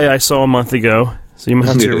today, I saw a month ago. So you might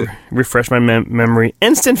have to refresh my memory.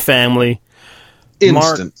 Instant Family.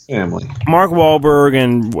 Family. Mark Wahlberg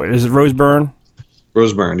and is it Rose Byrne?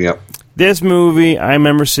 Rose Byrne, yep. This movie, I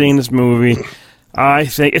remember seeing this movie. I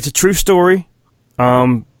think it's a true story.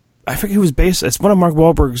 I forget who was based. It's one of Mark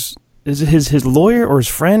Wahlberg's. Is it his lawyer or his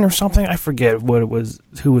friend or something? I forget what it was.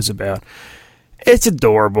 Who it was about? It's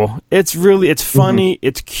adorable. It's funny. Mm-hmm.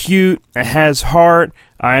 It's cute. It has heart.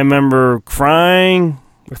 I remember crying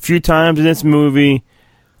a few times in this movie.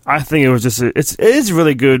 I think it was just it is a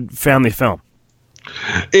really good family film.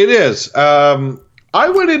 It is. I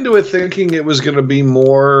went into it thinking it was going to be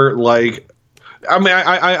more like I mean,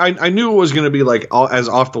 I knew it was going to be like as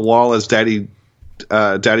off the wall as Daddy's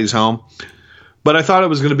Home, but I thought it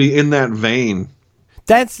was going to be in that vein.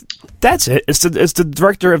 That's it. It's the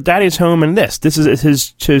director of Daddy's Home and this. This is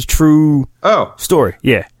his true story.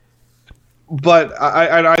 Yeah. But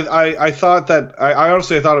I thought that I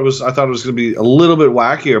honestly thought it was going to be a little bit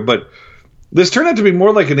wackier, but this turned out to be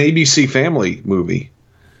more like an ABC Family movie.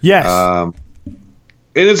 Yes.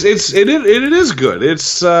 It is good. It's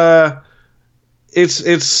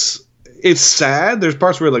sad. There's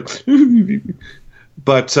parts where like,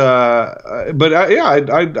 but I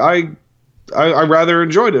rather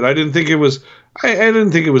enjoyed it. I didn't think it was. I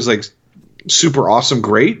didn't think it was like super awesome,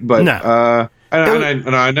 great. But no.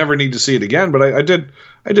 And I never need to see it again. But I did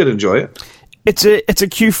enjoy it. It's a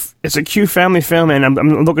Q family film, and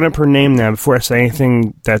I'm looking up her name now before I say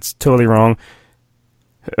anything that's totally wrong.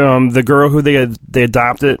 The girl who they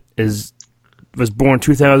adopted was born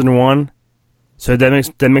 2001, so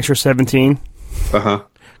that makes her 17.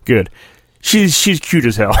 Good. She's cute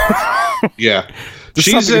as hell. Yeah,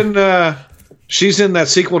 she's in that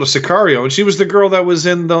sequel to Sicario, and she was the girl that was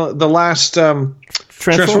in the last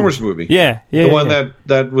Transformers movie. Yeah, the one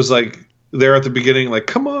that was like there at the beginning, like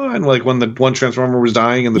come on, like when the one Transformer was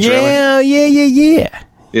dying in the trailer.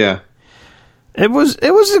 Yeah. It was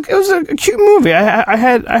a cute movie. I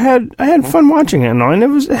had fun watching it and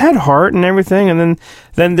it had heart and everything. And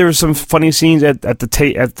then there was some funny scenes at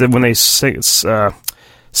the when they sit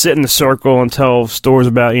in the circle and tell stories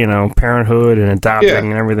about parenthood and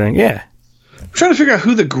adopting and everything. Yeah, I'm trying to figure out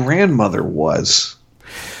who the grandmother was.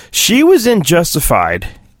 She was in Justified.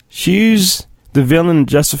 She's the villain in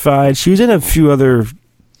Justified. She was in a few other.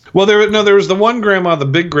 Well, there was the one grandma, the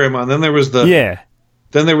big grandma, and then there was Then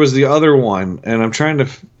there was the other one, and I'm trying to.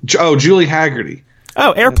 Julie Haggerty.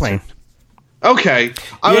 Oh, Airplane. Okay,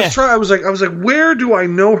 I was like, where do I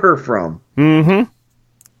know her from? Mm-hmm.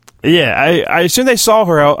 Yeah, I as soon as I saw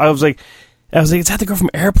her, I was like, is that the girl from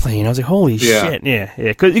Airplane? I was like, holy shit, yeah.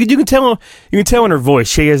 Because you can tell in her voice,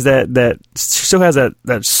 she has she still has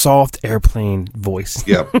that soft airplane voice.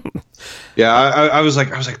 Yeah, yeah. I was like,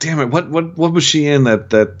 damn it, what was she in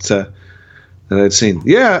that I'd seen?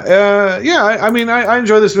 I mean, I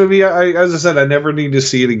enjoy this movie. As I said, I never need to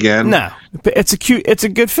see it again. No, but it's a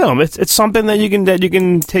good film. It's something that you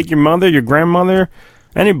can take your mother, your grandmother,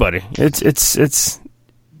 anybody. It's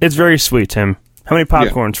very sweet, Tim. How many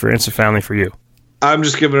popcorns for Instant Family for you? I'm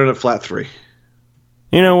just giving it a flat 3.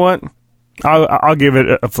 You know what? I'll give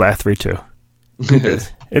it a flat 3 too. It's.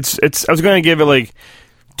 I was going to give it like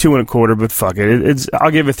 2 1/4, but fuck it. I'll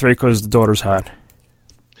give it 3 because the daughter's hot.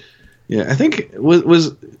 Yeah, I think it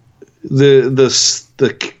was the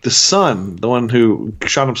son, the one who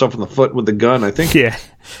shot himself in the foot with the gun. I think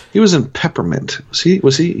he was in Peppermint. Was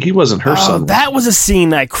he? He wasn't her son. That was a scene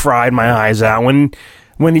that cried my eyes out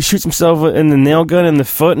when he shoots himself in the nail gun in the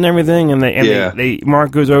foot and everything, and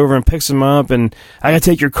Mark goes over and picks him up, and I gotta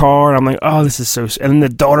take your car, and I'm like, oh, this is so. And then the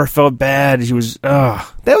daughter felt bad. She was,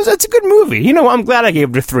 that's a good movie. You know, I'm glad I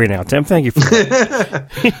gave it a 3 now, Tim. Thank you for that.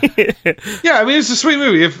 Yeah, I mean, it's a sweet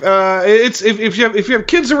movie. If you have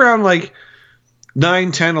kids around like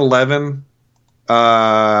 9, 10, 11,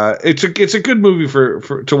 it's a good movie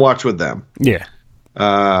for to watch with them. Yeah,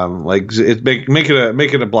 make it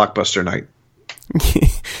a blockbuster night.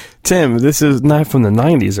 Tim, this is not from the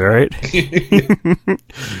 90s, all right?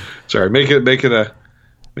 Sorry, make it a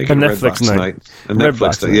Netflix night. A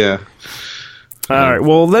Netflix night, yeah. All right,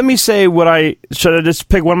 well, let me say should I just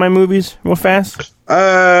pick one of my movies real fast?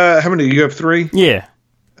 How many? You have 3? Yeah.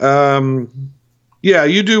 Yeah,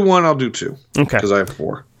 you do 1, I'll do 2. Okay. Because I have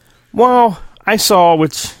 4. Well, I saw,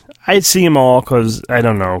 I'd see them all because, I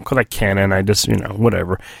don't know, because I can, and I just,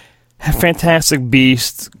 whatever. Fantastic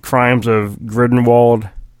Beasts, Crimes of Grindelwald.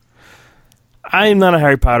 I'm not a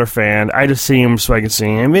Harry Potter fan. I just see him so I can see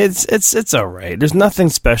him. It's all right. There's nothing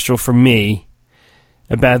special for me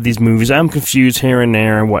about these movies. I'm confused here and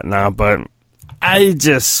there and whatnot, but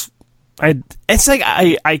it's like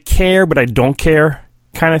I care, but I don't care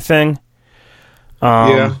kind of thing.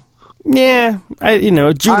 Yeah,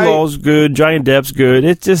 Jude Law's good, Johnny Depp's good.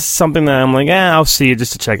 It's just something that I'm like, I'll see it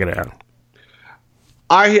just to check it out.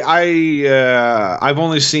 I've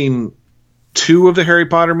only seen 2 of the Harry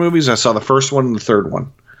Potter movies. I saw the first one and the third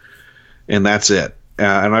one, and that's it.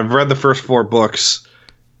 And I've read the first 4 books.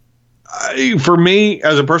 For me,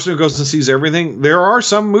 as a person who goes and sees everything, there are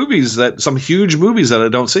some huge movies that I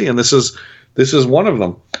don't see, and this is one of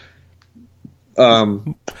them.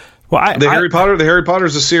 Harry Potter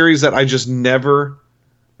is a series that I just never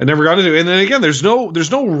got into, and then again, there's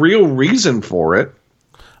no real reason for it.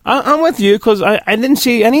 I'm with you because I didn't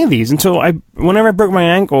see any of these until whenever I broke my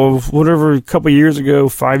ankle, whatever, a couple years ago,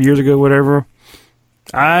 5 years ago, whatever.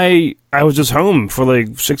 I was just home for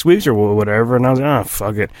like 6 weeks or whatever, and I was like, oh,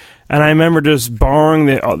 fuck it. And I remember just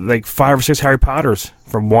borrowing like 5 or 6 Harry Potters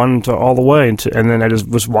from one to all the way, and then I just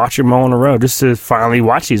was watching them all in a row just to finally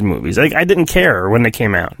watch these movies. Like I didn't care when they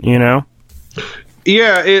came out, you know?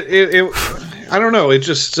 Yeah, it I don't know. It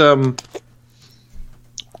just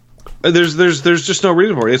there's just no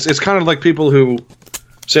reason for it. It's kind of like people who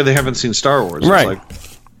say they haven't seen Star Wars, right? It's like,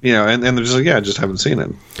 you know, and they're just like, yeah, I just haven't seen it.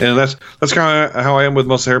 And that's kind of how I am with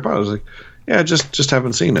most of Harry Potter. I was like, yeah, just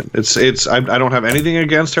haven't seen it. I don't have anything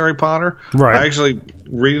against Harry Potter. Right. I actually,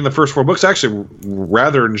 reading the first 4 books, I actually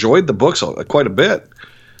rather enjoyed the books quite a bit.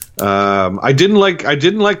 I didn't like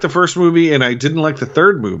the first movie, and I didn't like the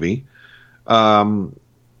third movie.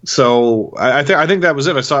 So I think that was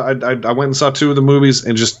it. I went and saw 2 of the movies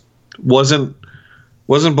and just wasn't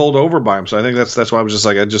bowled over by them. So I think that's why I was just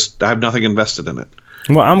like, I have nothing invested in it.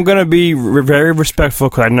 Well, I'm going to be very respectful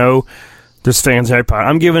because I know there's fans of Harry Potter.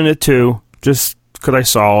 I'm giving it 2 just because I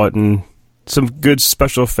saw it and some good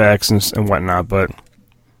special effects and whatnot. But,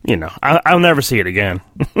 you know, I'll never see it again.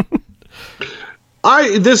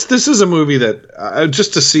 This is a movie that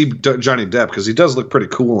just to see Johnny Depp, because he does look pretty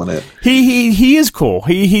cool in it. He is cool.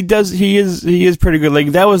 He is pretty good.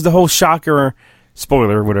 Like that was the whole shocker,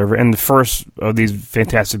 spoiler or whatever, in the first of these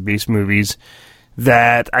Fantastic Beasts movies.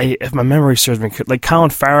 That if my memory serves me, like Colin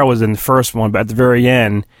Farrell was in the first one, but at the very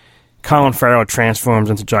end, Colin Farrell transforms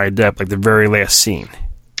into Johnny Depp, like the very last scene.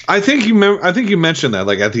 I think you mentioned that,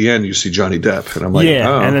 like at the end you see Johnny Depp, and I'm like, yeah,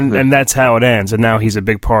 oh. and that's how it ends. And now he's a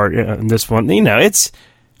big part in this one. You know,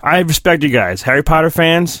 I respect you guys, Harry Potter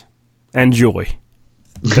fans. Enjoy.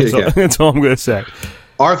 That's all I'm gonna say.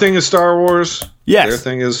 Our thing is Star Wars. Yes. Their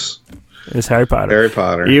thing is Harry Potter. Harry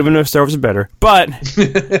Potter. Even though Star Wars is better, but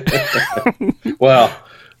well,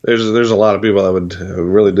 there's a lot of people that would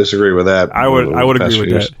really disagree with that. I would agree with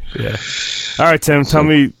that. Yeah. All right, Tim. Tell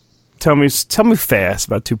me fast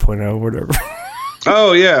about 2.0 or whatever.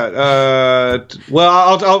 Oh yeah. Well,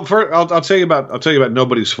 I'll tell you about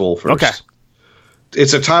Nobody's Fool first. Okay.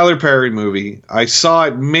 It's a Tyler Perry movie. I saw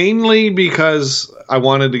it mainly because I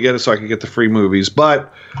wanted to get it so I could get the free movies,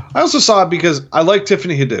 but I also saw it because I like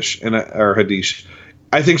Tiffany Haddish.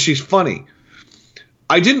 I think she's funny.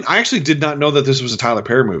 I actually did not know that this was a Tyler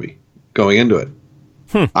Perry movie going into it.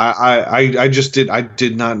 I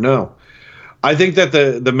did not know. I think that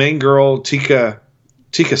the main girl, Tika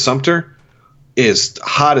Sumpter, is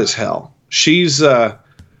hot as hell. She was in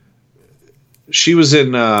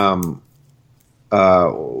the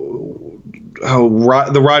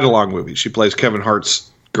Ride Along movie. She plays Kevin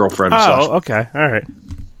Hart's girlfriend. Oh, okay, all right.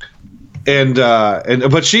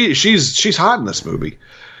 But she's hot in this movie.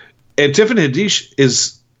 And Tiffany Haddish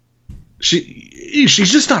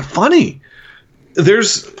she's just not funny.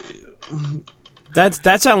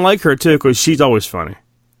 That's unlike her too, because she's always funny.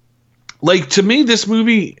 Like, to me, this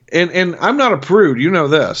movie, and I'm not a prude, you know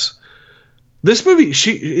this. This movie,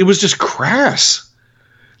 it was just crass.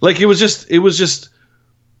 Like, it was just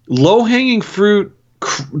low hanging fruit,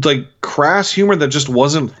 like crass humor that just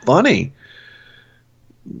wasn't funny.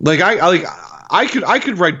 Like I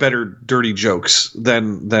could write better dirty jokes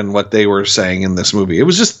than what they were saying in this movie. It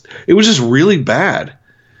was just really bad.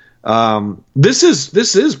 This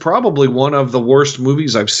is probably one of the worst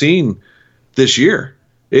movies I've seen this year,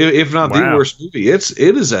 if not the worst movie. It's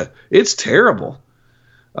terrible.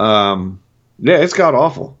 Yeah, it's god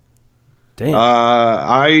awful. Damn.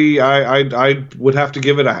 I would have to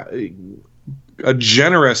give it a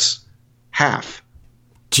generous half.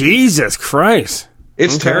 Jesus Christ.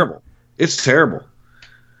 It's terrible. It's terrible.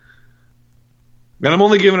 And I'm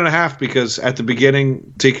only giving it a half because at the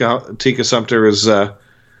beginning, Tika Sumpter is getting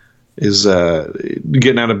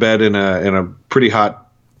out of bed in a pretty hot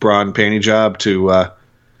bra and panty job to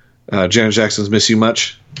Janet Jackson's "Miss You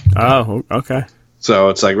Much." Oh, okay. So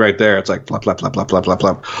it's like right there. It's like flop, flop, flop, flop, flop, flop,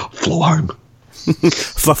 flop. Floheim.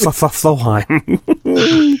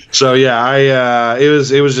 Floheim. So yeah,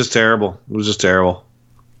 it was just terrible. It was just terrible.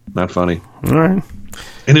 Not funny. All right.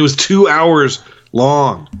 And it was 2 hours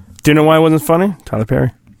long. Do you know why it wasn't funny? Tyler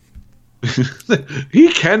Perry.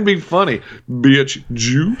 He can be funny. Bitch,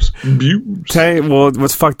 juice, abuse. Well,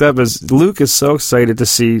 what's fucked up is Luke is so excited to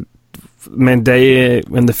see Mandela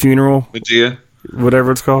in the funeral. Medea.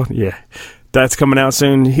 Whatever it's called. Yeah. That's coming out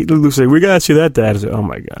soon. Luke's like, we got to see that, Dad. I was like, oh,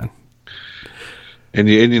 my God. And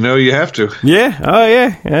you know you have to. Yeah. Oh,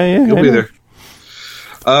 yeah. Yeah. You'll be there.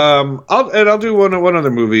 I'll do one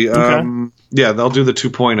other movie. Okay. Yeah, they'll do the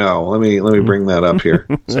 2.0. Let me bring that up here.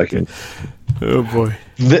 Second. Oh boy.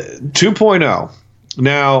 The 2.0.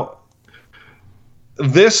 Now,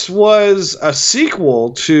 this was a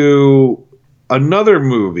sequel to another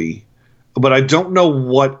movie, but I don't know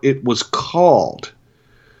what it was called.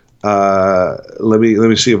 Let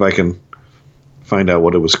me see if I can find out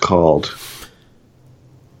what it was called.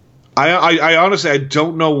 I honestly I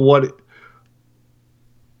don't know what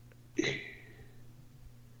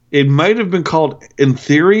it might have been called.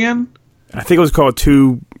 Entherian. I think it was called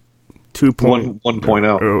 1.0.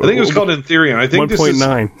 I think it was called Entherian. I think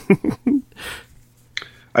 1.9.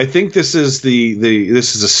 I think this is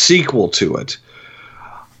this is a sequel to it.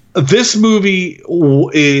 This movie,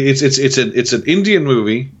 it's an Indian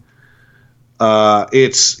movie.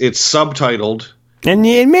 It's subtitled, and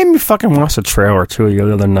it made me fucking watch the trailer too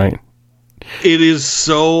the other night. It's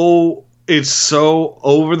so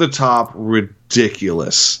over the top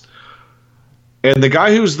ridiculous. And the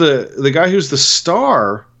guy who's the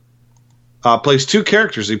star plays two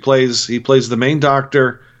characters. He plays the main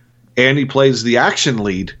doctor, and he plays the action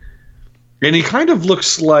lead. And he kind of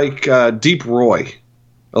looks like Deep Roy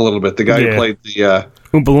a little bit. The guy who played the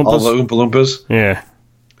Oompa Loompas. all the Oompa Loompas. Yeah.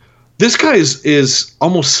 This guy is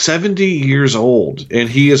almost 70 years old, and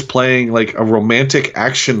he is playing like a romantic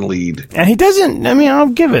action lead. And he doesn't. I mean, I'll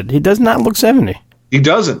give it. He does not look 70. He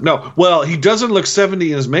doesn't. No. Well, he doesn't look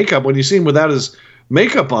 70 in his makeup. When you see him without his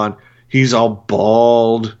makeup on, he's all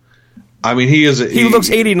bald. I mean, he looks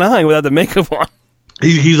 89 without the makeup on.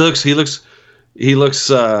 He looks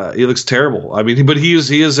terrible. I mean, but he's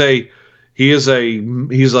like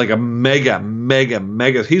a mega.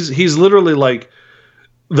 He's literally like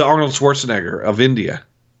the Arnold Schwarzenegger of India.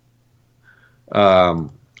 And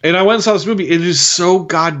I went and saw this movie. It is so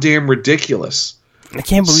goddamn ridiculous. I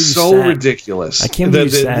can't believe so ridiculous. I can't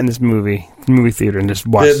believe you sat in this movie theater and just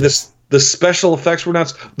watched this. The special effects were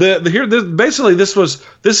nuts. Basically this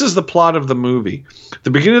is the plot of the movie.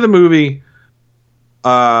 The beginning of the movie,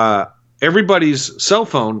 everybody's cell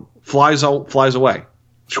phone flies away,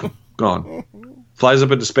 gone, flies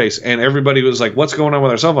up into space, and everybody was like, "What's going on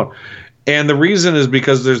with our cell phone?" And the reason is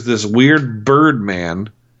because there's this weird bird man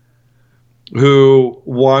who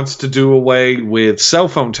wants to do away with cell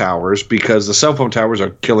phone towers because the cell phone towers are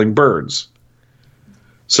killing birds.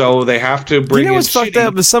 So they have to bring in. You know what's fucked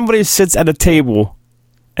up? If somebody sits at a table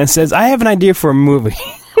and says, "I have an idea for a movie."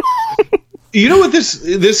 You know what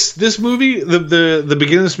this movie, the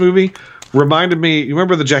beginning of this movie reminded me. You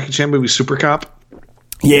remember the Jackie Chan movie Super Cop?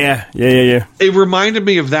 Yeah. It reminded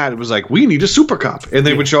me of that. It was like, we need a super cop, and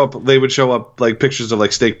they would show up. They would show up like pictures of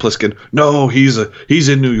like Snake Plissken. No, he's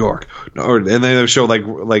in New York. No, and then they would show like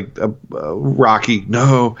Rocky.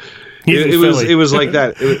 No, it was like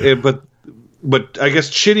that. But I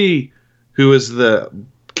guess Chitty, who is the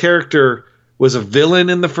character, was a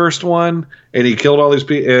villain in the first one, and he killed all these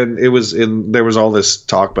people. And there was all this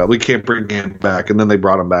talk about we can't bring him back, and then they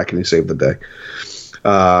brought him back, and he saved the day.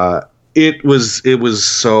 It was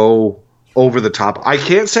so over the top. I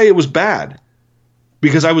can't say it was bad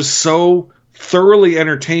because I was so thoroughly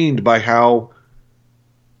entertained by how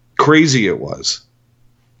crazy it was.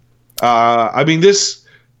 I mean, this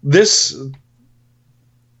the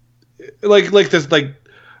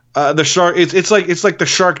shark. It's like the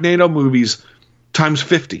Sharknado movies times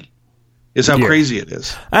 50. Is how crazy it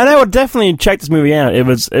is. And I would definitely check this movie out. It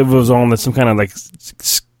was on some kind of like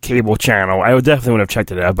cable channel. I would definitely would have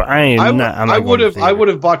checked it out. But I would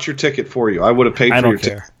have bought your ticket for you. I would have paid for your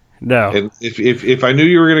ticket. No. And if I knew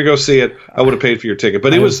you were going to go see it, I would have paid for your ticket.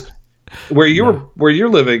 But it was where you're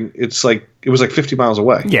living. It was like 50 miles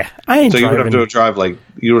away. Yeah, I ain't. So you would have to drive like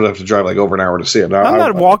over an hour to see it. I'm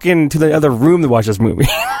not walking to the other room to watch this movie.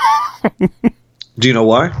 Do you know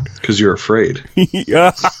why? Because you're afraid.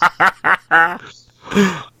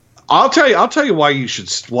 I'll tell you why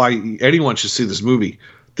anyone should see this movie.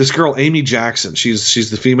 This girl, Amy Jackson,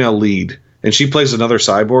 she's the female lead, and she plays another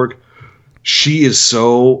cyborg. She is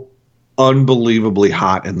so unbelievably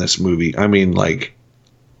hot in this movie. I mean, like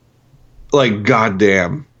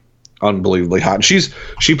goddamn, unbelievably hot. She's in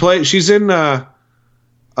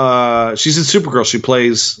Supergirl. She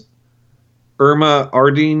plays Irma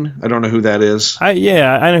Ardeen. I don't know who that is. I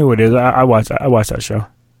know who it is. I watched that show.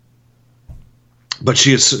 But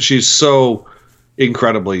she's so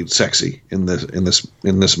incredibly sexy in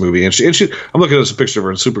this movie, and she I'm looking at a picture of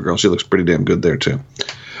her in Supergirl. She looks pretty damn good there too.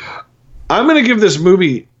 I'm going to give this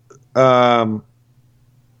movie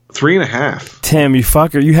 3.5. Tim, you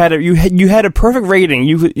fucker! You had a perfect rating.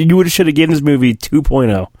 You should have given this movie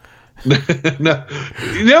 2.0. No,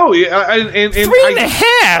 and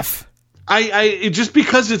 3.5. I just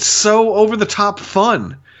because it's so over the top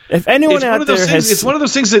fun. If anyone out there has, it's one of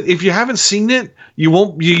those things that if you haven't seen it, you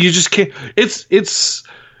won't. You just can't. It's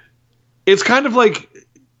it's kind of like,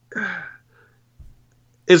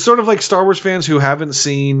 it's sort of like Star Wars fans who haven't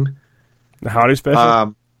seen the holiday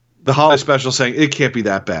special. The holiday special saying it can't be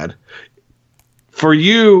that bad. For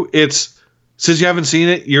you, it's since you haven't seen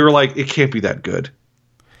it, you're like it can't be that good.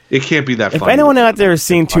 It can't be that. If funny. anyone out there has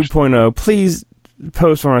seen 2.0, please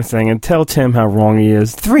post on our thing and tell Tim how wrong he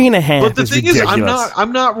is. 3.5. But the is thing ridiculous. is,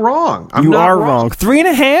 I'm not wrong. You are wrong.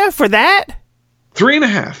 3.5 for that?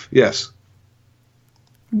 3.5. Yes.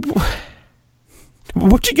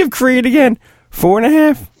 What'd you give Creed again?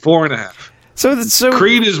 4.5? 4.5. So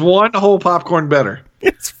Creed is one whole popcorn better.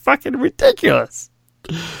 It's fucking ridiculous.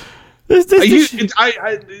 It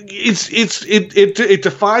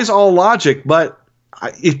defies all logic, but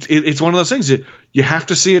it's one of those things that you have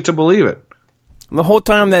to see it to believe it. The whole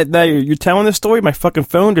time that you're telling this story, my fucking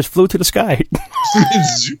phone just flew to the sky.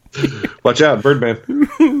 Watch out, Birdman!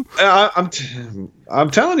 I'm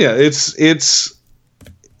telling you,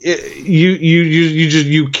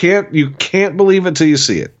 you can't believe it till you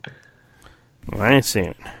see it. Well, I ain't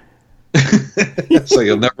seen it. So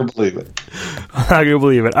you'll never believe it. I'm not gonna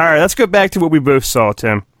believe it. All right, let's go back to what we both saw,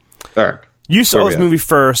 Tim. All right, you saw this movie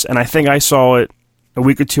first, and I think I saw it a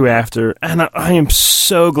week or two after, and I am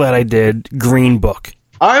so glad I did. Green Book.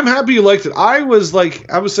 I'm happy you liked it. I was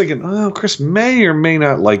thinking, oh, Chris may or may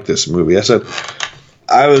not like this movie. I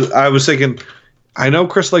was thinking, I know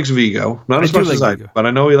Chris likes Vigo, not as much as I do, but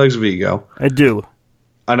I know he likes Vigo. I do,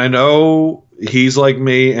 and I know he's like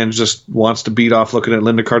me and just wants to beat off looking at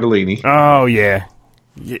Linda Cardellini. Oh yeah,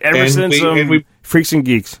 ever since Freaks and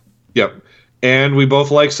Geeks. Yep, and we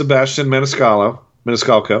both like Sebastian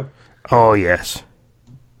Maniscalco. Oh yes.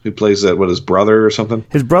 Who plays that? What, his brother or something?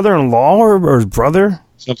 His brother-in-law or his brother?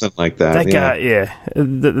 Something like that. That guy, yeah.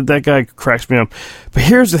 That guy cracks me up. But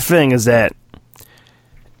here's the thing: is that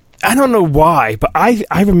I don't know why, but I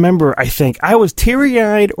remember. I think I was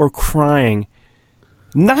teary-eyed or crying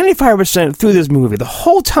 95% through this movie. The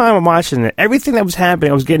whole time I'm watching it, everything that was happening,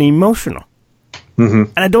 I was getting emotional.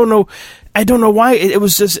 Mm-hmm. And I don't know why. It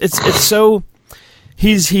was just it's so.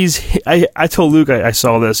 I told Luke I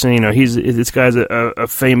saw this, and this guy's a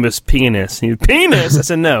famous pianist. Pianist? I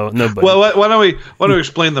said no. But well, why don't we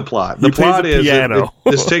explain the plot? The plot is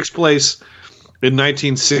this takes place in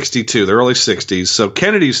 1962, the early 60s. So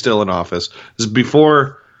Kennedy's still in office. This is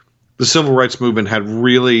before the civil rights movement had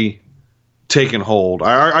really taken hold.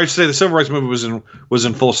 I'd say the civil rights movement was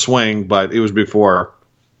in full swing, but it was before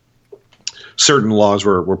certain laws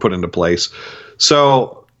were put into place.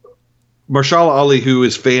 So Mahershala Ali, who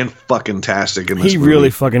is fan-fucking-tastic in this movie. He really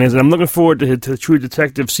fucking is. I'm looking forward to True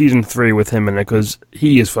Detective Season 3 with him in it, because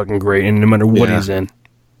he is fucking great, and no matter what he's in.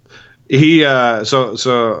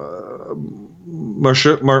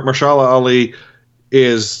 Mahershala Ali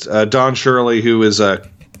is Don Shirley, who is a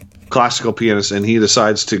classical pianist, and he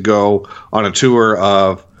decides to go on a tour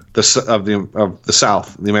of the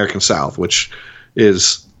South, the American South, which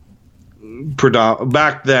is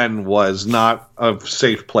back then was not a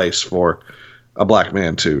safe place for a black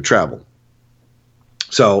man to travel.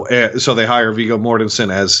 So they hire Viggo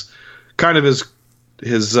Mortensen as kind of his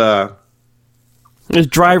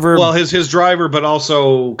driver. Well, his driver, but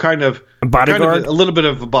also kind of a bodyguard, a little bit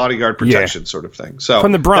of a bodyguard protection sort of thing. So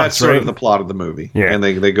from the Bronx, that's sort of the plot of the movie. Yeah, and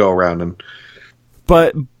they go around and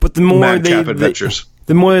but the more adventures.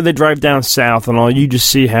 The more they drive down south and all, you just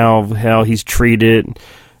see how he's treated.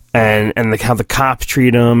 And how the cops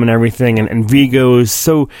treat him and everything, and Vigo is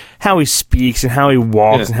so how he speaks and how he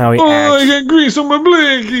walks and how he acts. I got grease on my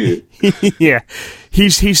blanket. Yeah,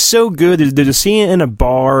 he's so good. There's a scene in a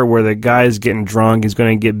bar where the guy's getting drunk. He's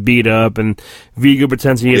going to get beat up, and Vigo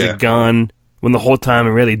pretends he has a gun when the whole time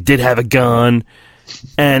he really did have a gun.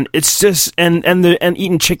 And it's just and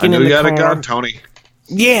eating chicken in the car. You got a gun, Tony.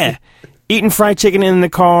 Yeah. Eating fried chicken in the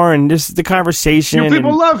car and just the conversation. You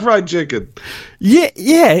people love fried chicken.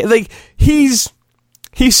 Yeah. Like he's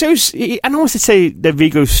so. I don't want to say that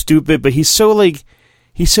Vigo's stupid, but he's so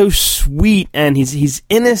sweet and he's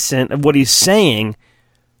innocent of what he's saying,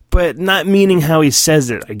 but not meaning how he says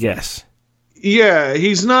it. I guess. Yeah,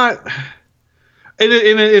 he's not. And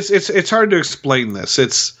it's hard to explain this.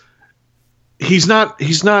 He's not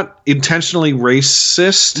intentionally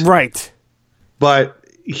racist, right? But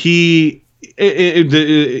it's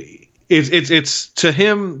to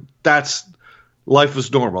him that's life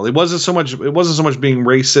was normal. It wasn't so much being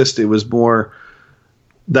racist. It was more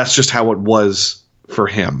that's just how it was for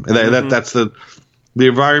him. Mm-hmm. That's the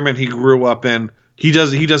environment he grew up in. He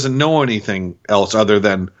doesn't know anything else other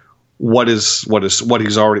than what he's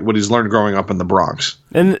learned growing up in the Bronx.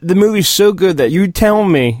 And the movie's so good that you tell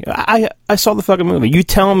me I saw the fucking movie. You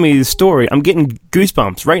tell me the story. I'm getting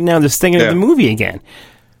goosebumps right now just thinking of the movie again.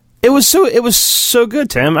 It was so good,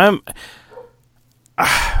 Tim.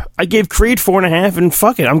 I gave Creed 4.5, and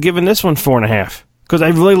fuck it, I'm giving this one 4.5 because I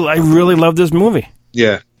really love this movie.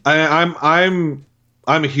 Yeah, I'm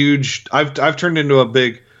a huge. I've turned into a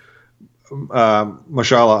big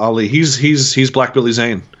Mashallah Ali. He's Black Billy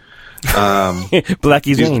Zane.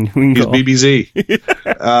 Blackie Zane. He's BBZ.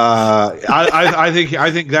 I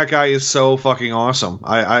think that guy is so fucking awesome.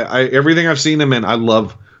 I everything I've seen him in, I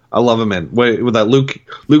love him in. With that Luke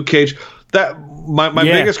Cage. That my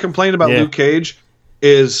biggest complaint about Luke Cage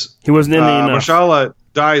is he wasn't in enough. Mashallah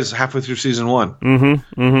dies halfway through season 1.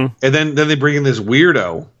 And then they bring in this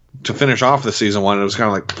weirdo to finish off the season 1. And it was kind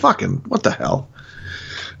of like, fucking what the hell.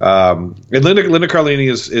 And Linda Carlini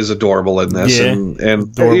is adorable in this, and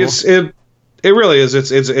it really is.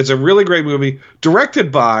 It's a really great movie,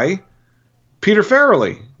 directed by Peter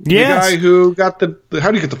Farrelly, the guy who got the how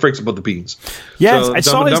do you get the freaks about the beans? Yes, so, I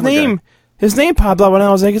saw his name. Guy. His name popped up when I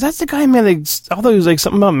was like, "Is that the guy?" Man, although he was like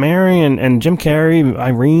something about Mary and Jim Carrey,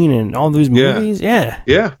 Irene, and all those movies. Yeah.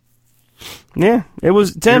 It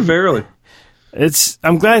was Tim Peter Farrelly.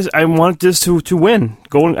 I'm glad. I want this to win.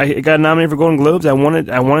 I got nominated for Golden Globes. I wanted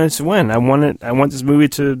to win. I want this movie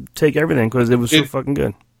to take everything because it was so fucking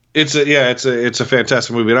good. It's a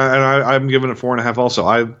fantastic movie, and I'm giving it 4.5.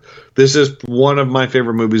 Also, this is one of my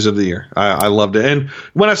favorite movies of the year. I loved it, and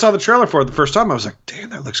when I saw the trailer for it the first time, I was like, "Damn,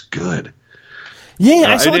 that looks good." Yeah,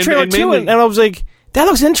 I saw the trailer too, and I was like, "That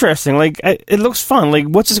looks interesting. Like, it looks fun. Like,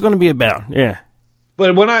 what's this going to be about?" Yeah.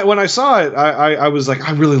 But when I saw it, I was like,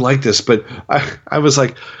 I really like this, but I was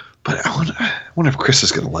like, but I wonder if Chris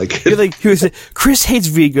is going to like it. You're like, Chris hates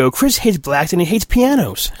Vigo, Chris hates blacks, and he hates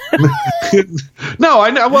pianos. No,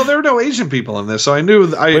 I know. Well, there were no Asian people in this, so I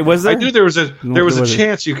knew. Wait, was there? I knew there was a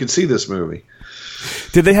chance you could see this movie.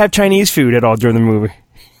 Did they have Chinese food at all during the movie?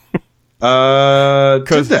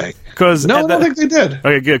 Did they? No, I don't think they did.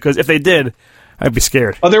 Okay, good. Because if they did, I'd be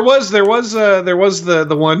scared. Oh, there was the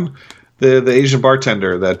one. The Asian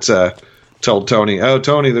bartender that told Tony, "Oh,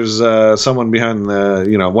 Tony, there's someone behind the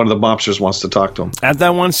one of the mobsters wants to talk to him." At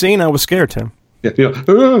that one scene, I was scared, Tim. Yeah, he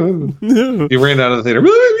ran out of the theater.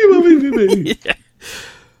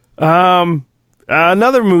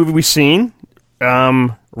 Another movie we've seen,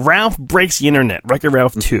 Ralph Breaks the Internet, Wreck-It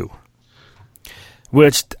Ralph 2,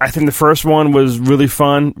 which I think the first one was really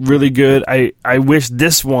fun, really good. I wish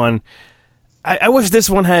this one, I wish this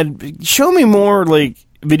one had show me more like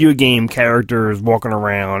video game characters walking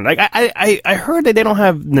around. Like I heard that they don't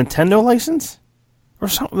have Nintendo license or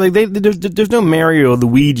something. Like there's no Mario,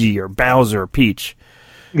 Luigi, or Bowser, or Peach.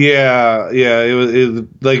 Yeah. It was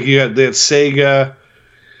like you had that Sega.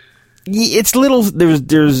 It's little. There's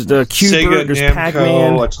the Cube, there's Namco,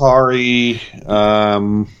 Pac-Man, Atari.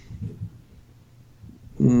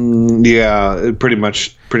 Yeah, pretty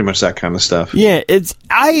much that kind of stuff. Yeah, it's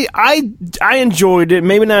I enjoyed it.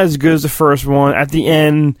 Maybe not as good as the first one. At the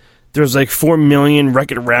end, there's like 4 million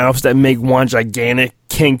Wreck-It Ralphs that make one gigantic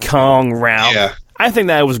King Kong Ralph. Yeah. I think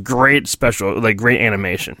that was great great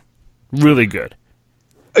animation. Really good.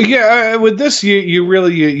 Yeah, with this, you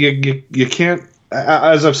really you can't.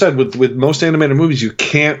 As I've said, with most animated movies, you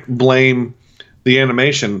can't blame the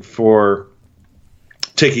animation for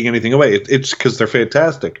taking anything away. It's because they're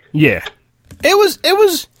fantastic. Yeah, it was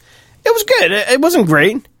good. It wasn't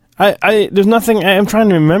great. There's nothing. I'm trying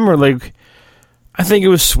to remember. Like, I think it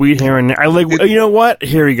was sweet here and there. I like. You know what?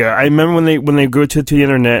 Here we go. I remember when they go to the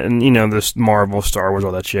internet and this Marvel, Star Wars,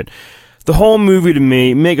 all that shit. The whole movie to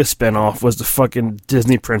me, mega spinoff, was the fucking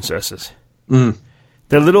Disney princesses.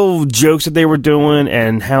 The little jokes that they were doing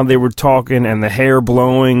and how they were talking and the hair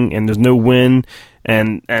blowing and there's no wind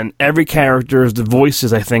and every character is the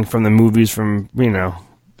voices, I think, from the movies from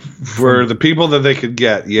for the people that they could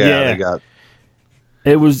get. Yeah. They got.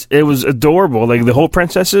 It was adorable. Like the whole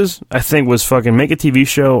princesses, I think, was fucking make a TV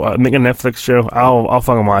show, make a Netflix show. I'll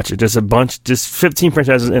fucking watch it. Just 15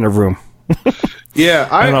 princesses in a room. Yeah,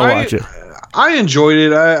 I'll watch it. I enjoyed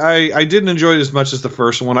it. I didn't enjoy it as much as the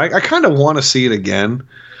first one. I kind of want to see it again,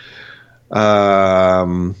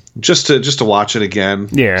 just to watch it again.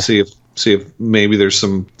 Yeah, see if maybe there's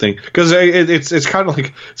something, because it's kind of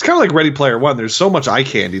like Ready Player One. There's so much eye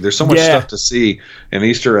candy. There's so much stuff to see and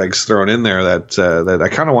Easter eggs thrown in there that I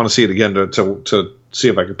kind of want to see it again to see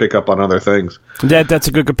if I can pick up on other things. That's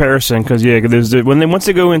a good comparison because there's once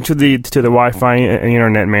they go into the Wi-Fi and the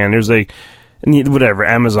internet, man, there's like. Whatever,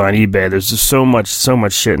 Amazon, eBay, there's just so much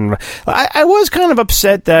shit. I was kind of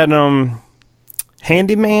upset that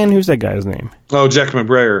Handyman, who's that guy's name? Oh, Jack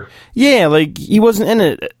McBrayer. Yeah, like he wasn't in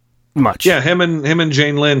it much. Yeah, him and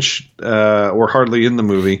Jane Lynch were hardly in the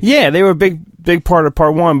movie. Yeah, they were a big part of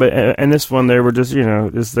part one, but in this one they were just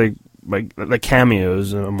just like like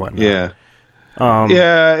cameos and whatnot. Yeah.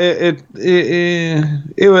 It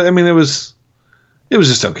was. I mean, it was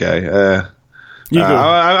just okay.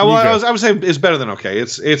 I would say it's better than okay.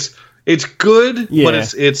 It's good,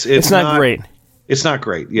 but it's not great. It's not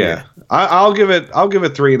great. Yeah. I'll give it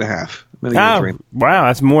 3.5. Wow,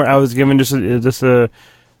 that's more. I was giving just a.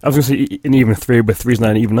 I was going to say an even 3, but 3's not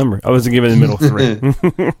an even number. I was giving it a middle 3.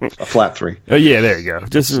 A flat 3. Oh yeah, there you go.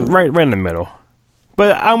 Just right in the middle.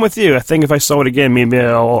 But I'm with you. I think if I saw it again, maybe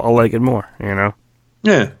I'll like it more. You know.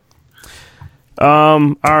 Yeah.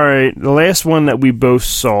 All right. The last one that we both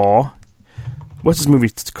saw. What's this movie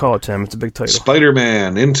called, Tim? It's a big title.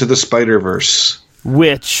 Spider-Man Into the Spider-Verse.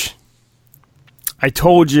 Which I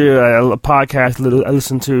told you a podcast I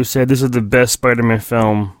listened to said this is the best Spider-Man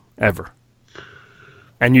film ever.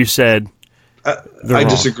 And you said I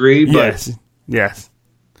disagree, but yes.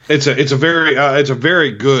 It's a very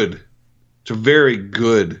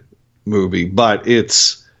good movie, but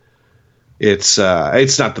it's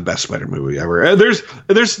not the best Spider movie ever. There's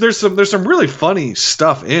some really funny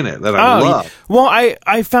stuff in it that I love. Yeah. Well,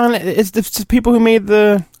 I found it's the people who made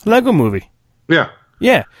the Lego movie. Yeah,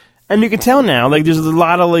 and you can tell now. Like there's a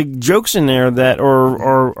lot of like jokes in there that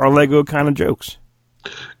are Lego kind of jokes.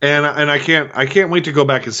 And I can't wait to go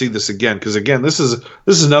back and see this again, because again this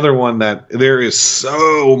is another one that there is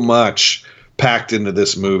so much packed into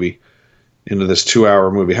this movie. Into this 2-hour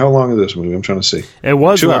movie. How long is this movie? I'm trying to see. It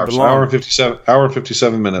was 2 hours. Hour and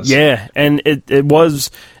 57 minutes. Yeah, and it was.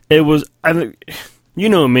 You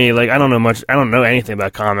know me, like I don't know much. I don't know anything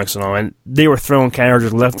about comics and all. And they were throwing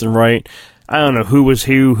characters left and right. I don't know who was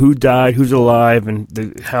who died, who's alive,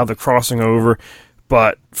 and how they're crossing over.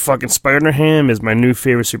 But fucking Spider-Ham is my new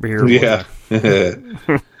favorite superhero. Yeah.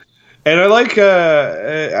 And I like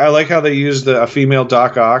how they used a female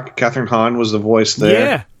Doc Ock. Catherine Hahn was the voice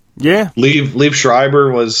there. Yeah. Liev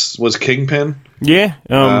Schreiber was Kingpin. Yeah.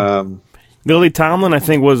 Lily Tomlin, I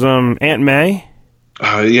think, was Aunt May.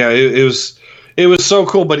 Yeah, it was so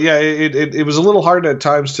cool, but yeah, it was a little hard at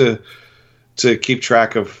times to keep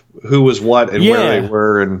track of who was what and where they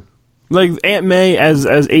were, and like Aunt May as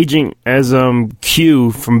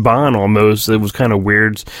Q from Bond almost. It was kind of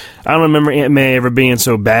weird. I don't remember Aunt May ever being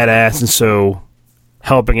so badass and so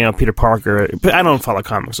helping out Peter Parker, but I don't follow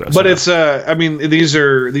comics. Though, but it's I mean these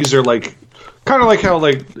are like kind of like how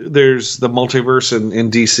like there's the multiverse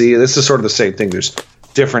in DC. This is sort of the same thing. There's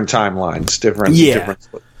different timelines, different.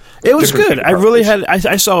 It was good. I really had.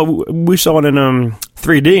 We saw it in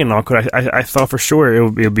 3D and all. I thought for sure it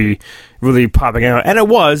would be really popping out, and it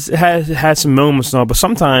was. It had some moments and all, but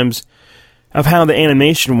sometimes of how the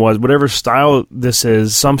animation was, whatever style this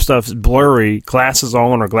is, some stuff's blurry, glasses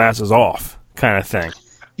on or glasses off, kind of thing.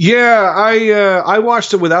 Yeah, I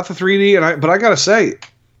watched it without the 3D, but I gotta say,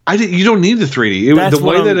 you don't need the 3D. The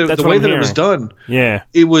way that it was done. Yeah,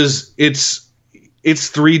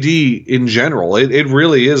 it's 3D in general. It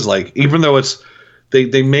really is like, even though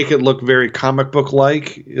they make it look very comic book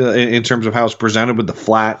like in terms of how it's presented with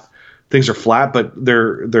things are flat, but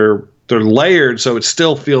they're layered, so it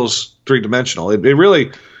still feels 3-dimensional. It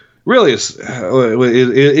really is.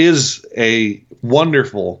 It is a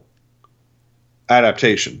wonderful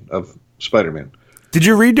adaptation of Spider-Man. Did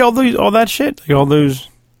you read all that shit? Like all those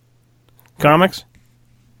comics?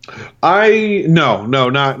 No,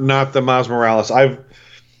 not the Miles Morales. I've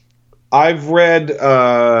read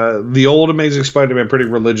the old Amazing Spider-Man pretty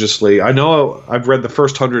religiously. I know I've read the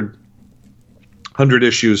first 100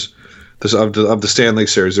 issues of the Stan Lee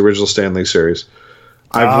series, the original Stan Lee series.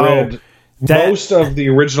 I've read most of the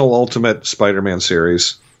original Ultimate Spider-Man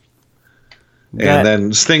series, and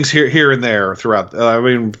then things here and there throughout. I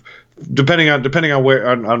mean, depending on where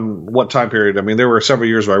on what time period. I mean, there were several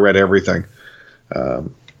years where I read everything.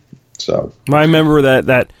 So I remember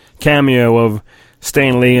that cameo of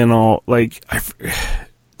Stan Lee and all. Like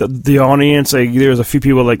the audience, like there was a few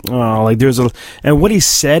people like, oh, like there's and what he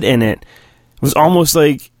said in it was almost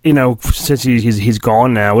like, you know, since he's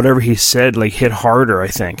gone now, whatever he said like hit harder. I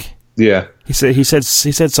think. Yeah. He said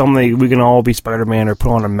something like, we can all be Spider-Man or put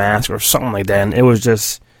on a mask or something like that. And it was.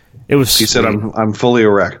 He said, "I'm fully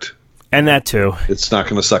erect," and that too. It's not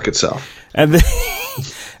going to suck itself. And then.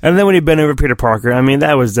 And then when he bent over Peter Parker, I mean,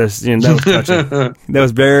 that was just, that was touching. That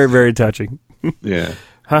was very, very touching. Yeah.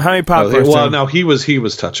 How many popcorn? Well, no, he was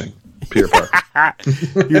touching Peter Parker.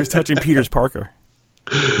 He was touching Peter's Parker.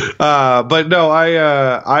 But no,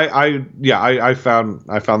 I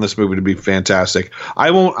found this movie to be fantastic. I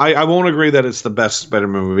won't agree that it's the best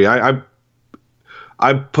Spider-Man movie. I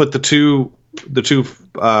put the two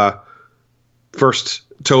first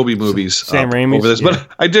Toby movies Sam Raimi's over this, but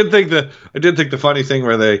I did think the funny thing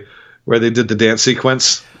where they did the dance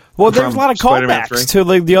sequence. Well, there's a lot of Spider-Man callbacks 3. to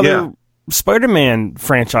like the other Spider-Man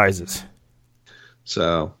franchises.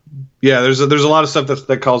 So, yeah, there's a lot of stuff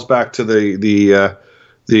that calls back to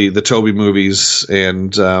the Tobey movies.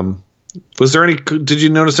 And was there any? Did you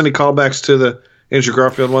notice any callbacks to the Andrew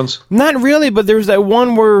Garfield ones? Not really, but there's that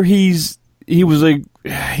one where he had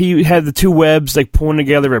the two webs like pulling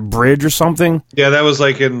together a bridge or something. Yeah, that was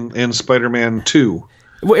like in Spider-Man 2.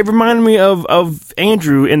 Well, it reminded me of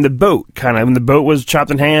Andrew in the boat, kind of. When the boat was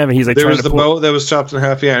chopped in half, and he's like, there was the boat that was chopped in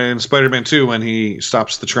half. Yeah, in Spider-Man 2 when he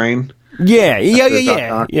stops the train. Yeah.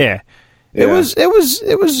 Yeah. It was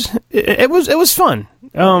fun.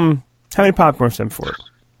 How many popcorn sent for it?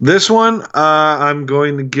 This one, I'm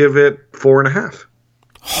going to give it 4.5.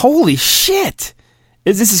 Holy shit!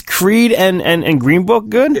 Is this Creed and Green Book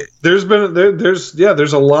good? There's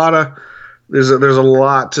a lot of there's a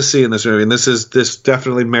lot to see in this movie, and this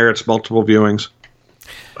definitely merits multiple viewings.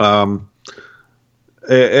 I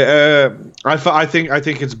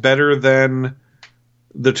think it's better than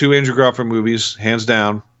the two Andrew Garfield movies, hands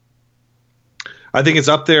down. I think it's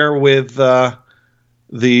up there with the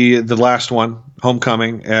last one,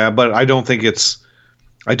 Homecoming, but I don't think it's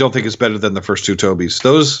better than the first two Tobeys.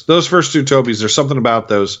 Those first two Tobeys, there's something about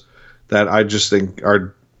those that I just think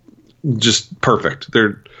are just perfect.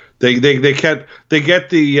 They get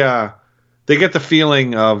the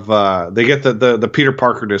feeling of they get the Peter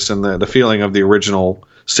Parkerness and the feeling of the original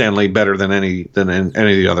Stan Lee better than any of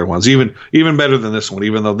the other ones. Even better than this one,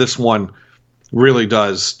 even though this one really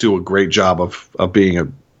does do a great job of being a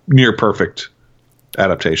near perfect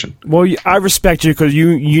adaptation. Well, I respect you because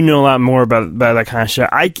you know a lot more about that kind of shit.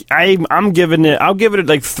 I'll give it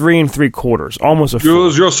like 3 3/4, almost a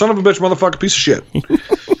 4. You're a son of a bitch, motherfucker, piece of shit.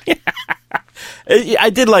 I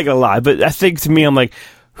did like it a lot, but I think to me, I'm like,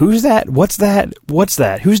 who's that? What's that? What's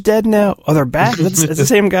that? Who's dead now? Oh, they're back. It's the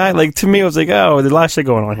same guy. Like to me, I was like, oh, there's a lot of shit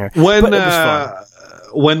going on here.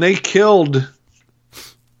 When they killed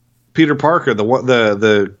Peter Parker,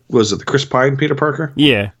 was it the Chris Pine Peter Parker?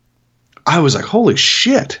 Yeah. I was like, holy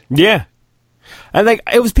shit. Yeah. I think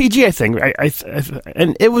it was PG, I think.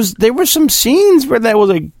 And there were some scenes where that was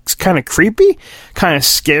like kind of creepy, kind of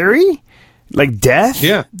scary, like death.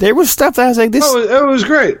 Yeah. There was stuff that I was like, this. Oh, it was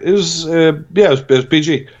great. It was, it was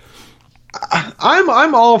PG.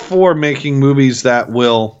 I'm all for making movies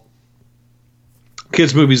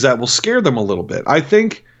kids movies that will scare them a little bit. I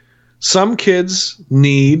think some kids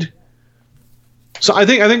need. So I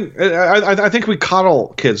think we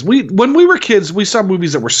coddle kids. When we were kids, we saw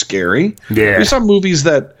movies that were scary. Yeah. We saw movies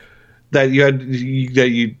that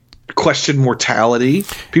you questioned mortality.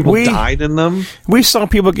 People died in them. We saw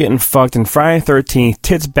people getting fucked in Friday the 13th,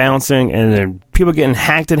 tits bouncing, and then people getting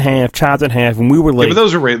hacked in half, chopped in half, and we were like, yeah, but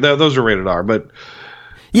those are rated R. But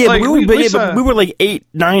yeah, like, but we were like 8,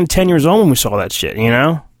 9, 10 years old when we saw that shit. You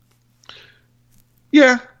know?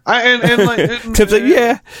 Yeah, Tip's like,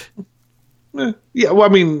 yeah. Yeah, well, I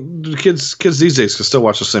mean, kids these days can still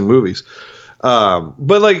watch the same movies, but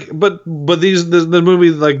the movie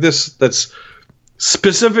like this that's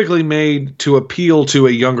specifically made to appeal to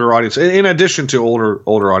a younger audience, in addition to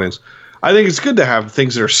older audience. I think it's good to have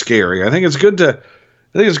things that are scary. I think it's good to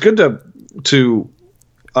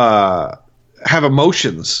have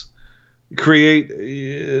emotions,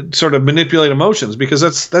 create sort of manipulate emotions, because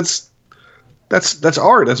that's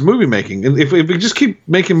art. That's movie making. And if we just keep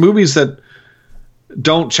making movies that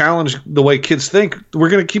don't challenge the way kids think, we're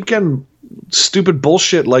going to keep getting stupid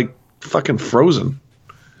bullshit like fucking Frozen.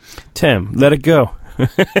 Tim, let it go.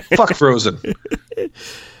 Fuck Frozen.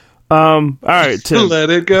 All right, Tim. Let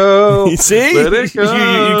it go. See? Let it go.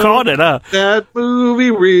 You called it, huh? That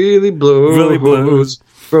movie really blows. Really blows.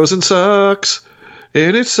 Frozen sucks.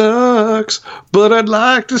 And it sucks. But I'd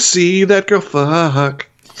like to see that girl fuck.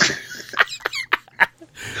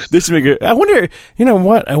 This would be good. I wonder, you know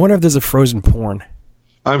what? I wonder if there's a Frozen porn.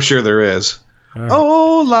 I'm sure there is.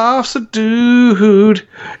 Oh, life's a dude,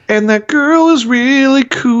 and that girl is really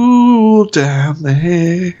cool down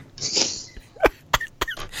there.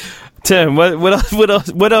 Tim,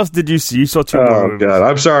 what else did you see? You saw 2 more movies. God,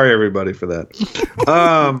 I'm sorry everybody for that.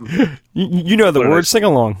 You know the words. Sing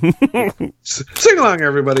along. Sing along,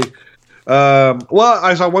 everybody. Well,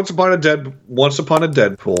 I saw Once Upon a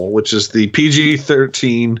Deadpool, which is the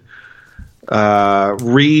PG-13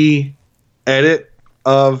 re-edit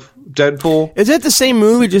of Deadpool. Is it the same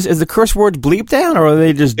movie? Just is the curse words bleeped down, or are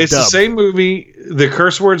they just? It's dubbed? the same movie. The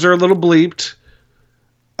curse words are a little bleeped.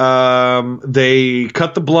 They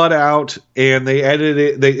cut the blood out, and they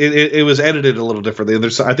edited it. It was edited a little differently.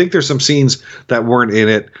 I think there's some scenes that weren't in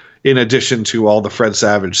it, in addition to all the Fred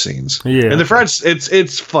Savage scenes. Yeah, and the Fred,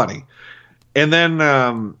 it's funny. And then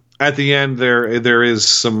at the end there is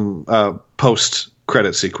some post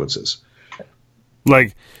credit sequences,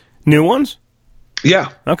 like new ones. Yeah.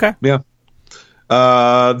 Okay. Yeah.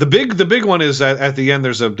 The big one is at the end.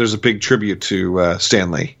 There's a big tribute to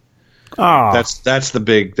Stan Lee. Oh, that's the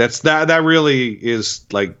big. That really is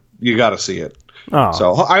like you got to see it. Oh,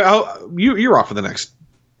 so you're off for the next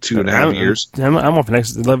 2.5 years. I'm off the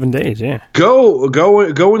next 11 days. Yeah. Go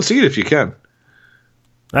and see it if you can.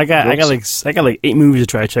 I got like 8 movies to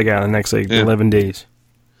try to check out in the next 11 days.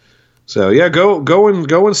 So yeah, go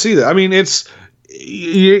and see that. I mean, it's.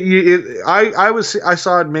 I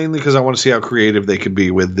saw it mainly because I want to see how creative they could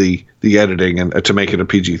be with the editing and to make it a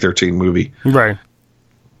PG-13 movie. Right.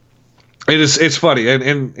 It's funny and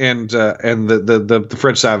the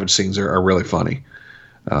Fred Savage scenes are really funny.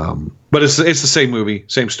 But it's the same movie,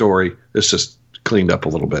 same story. It's just cleaned up a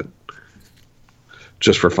little bit,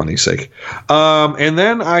 just for funny's sake. And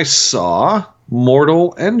then I saw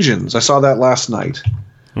Mortal Engines. I saw that last night.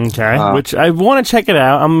 Okay, which I want to check it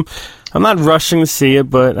out. I'm not rushing to see it,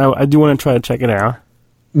 but I do want to try to check it out.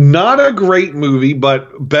 Not a great movie,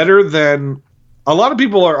 but better than a lot of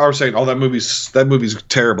people are saying. Oh, that movie's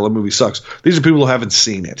terrible. That movie sucks. These are people who haven't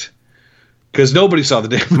seen it because nobody saw the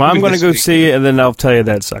damn movie. I'm going to go see it, and then I'll tell you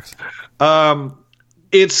that it sucks.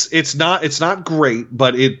 It's not great,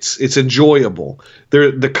 but it's enjoyable.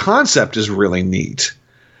 The concept is really neat.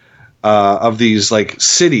 Of these like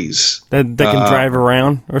cities that can drive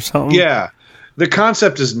around or something. Yeah. The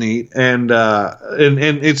concept is neat, and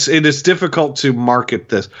it is difficult to market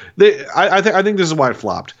this. I think this is why it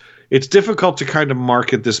flopped. It's difficult to kind of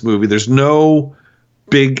market this movie. There's no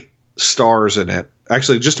big stars in it.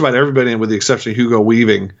 Actually, just about everybody, with the exception of Hugo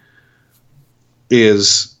Weaving,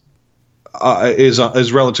 is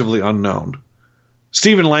relatively unknown.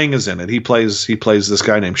 Stephen Lang is in it. He plays this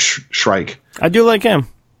guy named Shrike. I do like him.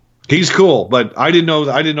 He's cool, but I didn't know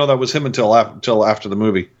that was him until after the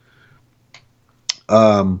movie.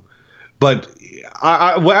 But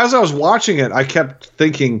as I was watching it, I kept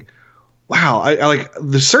thinking, wow, I like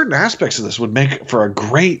the certain aspects of this would make for a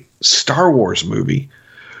great Star Wars movie.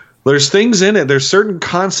 There's things in it. There's certain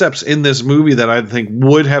concepts in this movie that I think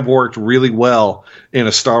would have worked really well in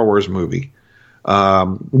a Star Wars movie.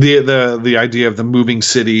 The idea of the moving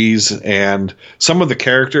cities, and some of the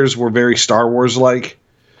characters were very Star Wars like.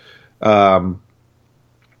 I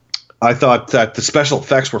thought that the special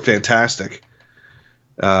effects were fantastic.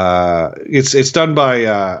 It's done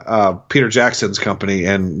by Peter Jackson's company,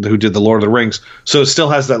 and who did the Lord of the Rings, so it still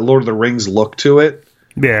has that Lord of the Rings look to it.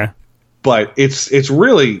 Yeah, but it's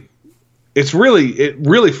really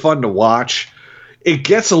fun to watch. It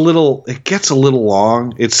gets a little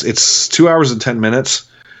long. It's 2 hours and 10 minutes,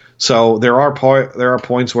 so there are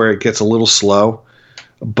points where it gets a little slow,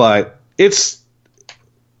 but it's.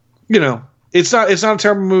 It's not a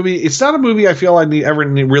terrible movie. It's not a movie I feel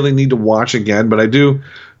really need to watch again, but I do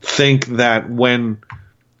think that when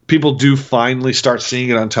people do finally start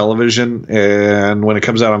seeing it on television and when it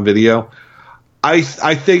comes out on video, I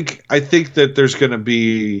think that there's going to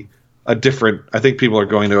be I think people are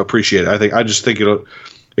going to appreciate it. I just think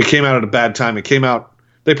it came out at a bad time. They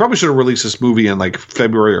probably should have released this movie in like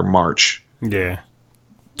February or March. Yeah.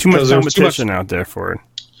 Too much competition out there for it.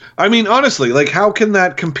 I mean, honestly, like, how can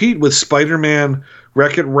that compete with Spider-Man,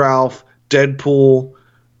 Wreck-It Ralph, Deadpool,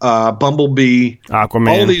 Bumblebee, Aquaman,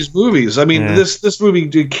 all these movies? I mean, this movie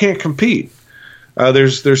can't compete.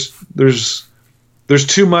 There's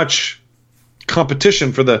too much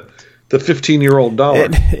competition for the 15-year-old dollar.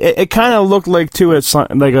 It kind of looked like too. It's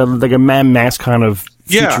like a Mad Max kind of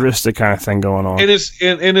futuristic kind of thing going on. And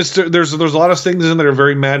there's a lot of things in there that are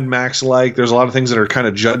very Mad Max like. There's a lot of things that are kind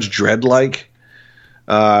of Judge Dredd like.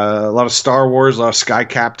 A lot of Star Wars, a lot of Sky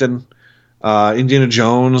Captain, Indiana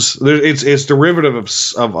Jones. It's derivative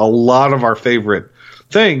of a lot of our favorite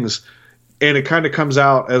things, and it kind of comes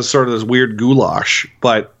out as sort of this weird goulash,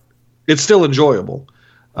 but it's still enjoyable.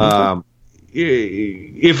 Mm-hmm.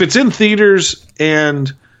 If it's in theaters,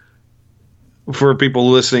 and for people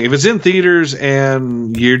listening, if it's in theaters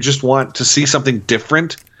and you just want to see something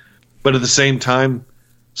different, but at the same time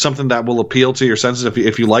something that will appeal to your senses,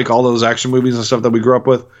 if you like all those action movies and stuff that we grew up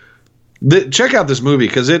with, check out this movie,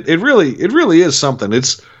 because it really is something.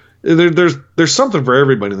 There's something for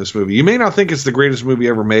everybody in this movie. You may not think it's the greatest movie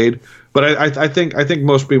ever made, but I think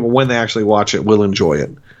most people, when they actually watch it, will enjoy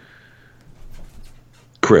it.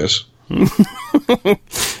 Chris,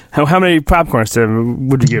 how many popcorns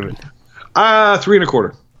would you give it?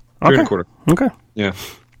 3.25. 3.25. Okay. Yeah.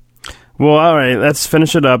 Well, all right, let's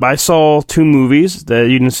finish it up. I saw 2 movies that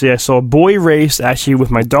you didn't see. I saw Boy Race, actually,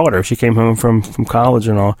 with my daughter. She came home from college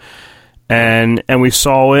and all. And we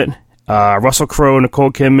saw it, Russell Crowe,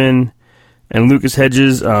 Nicole Kidman, and Lucas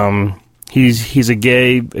Hedges. He's a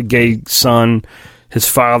gay son. His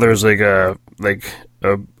father's like a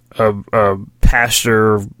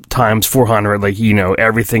pastor times 400. Like, you know,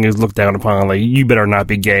 everything is looked down upon. Like, you better not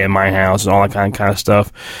be gay in my house and all that kind of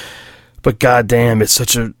stuff. But goddamn, it's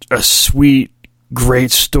such a sweet,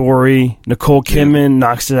 great story. Nicole Kidman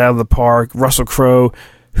knocks it out of the park. Russell Crowe,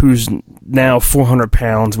 who's now 400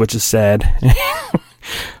 pounds, which is sad.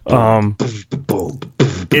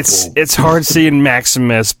 It's hard seeing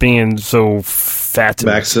Maximus being so fat.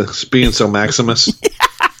 Being so Maximus.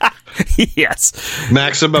 Yes,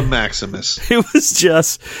 Maximus. It was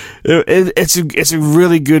just it's a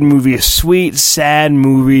really good movie, a sweet, sad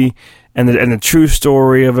movie, and the true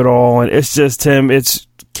story of it all. And it's just him. It's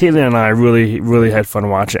Caitlin and I really had fun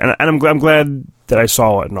watching, and I'm glad that I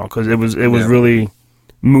saw it and all, because it was really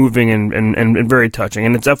moving and very touching,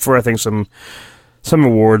 and it's up for, I think, some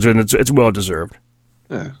awards, and it's well deserved.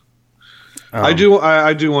 Yeah, I do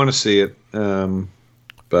want to see it,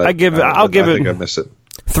 but I think I miss it.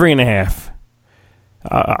 3.5.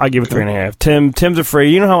 I give it 3.5. Tim's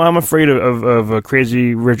afraid. You know how I'm afraid of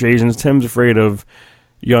Crazy Rich Asians. Tim's afraid of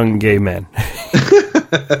young gay men.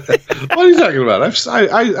 What are you talking about?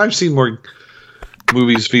 I've seen more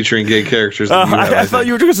movies featuring gay characters than you have. I thought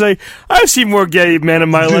you were going to say, I've seen more gay men in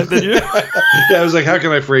my life than you. Yeah, I was like, how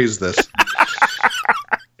can I phrase this?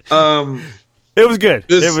 It was good.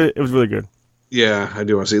 It was really good. Yeah, I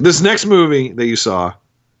do want to see it. This next movie that you saw.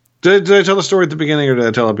 Did I tell the story at the beginning, or did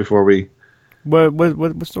I tell it before we?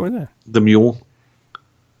 What story there? The Mule.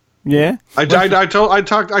 Yeah, I talked to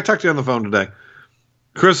you on the phone today.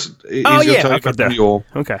 Chris, he's going to tell you about the Mule.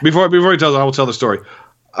 Okay. Before he tells, I will tell the story.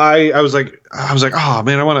 I was like, oh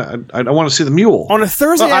man, I want to see the Mule on a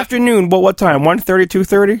Thursday afternoon. What time? 1:30,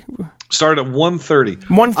 2:30. Started at 1:30.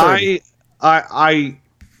 1:30.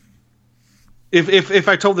 If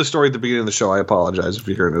I told this story at the beginning of the show, I apologize if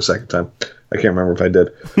you heard it a second time. I can't remember if I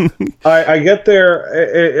did. I get there,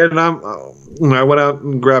 and I went out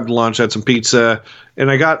and grabbed lunch, had some pizza,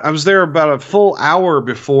 and I was there about a full hour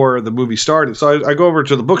before the movie started. So I go over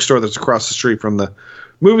to the bookstore that's across the street from the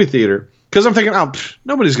movie theater, because I'm thinking,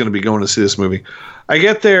 nobody's going to be going to see this movie. I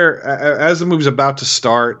get there as the movie's about to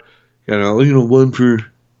start. One for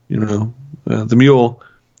the Mule.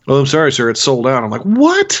 Oh, I'm sorry, sir, it's sold out. I'm like,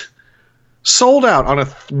 what? Sold out on a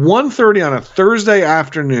 1:30 on a Thursday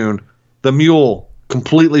afternoon. The Mule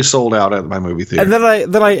completely sold out at my movie theater. And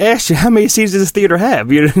then I asked you, how many seats does this theater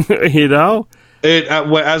have? You know,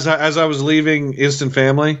 as I was leaving Instant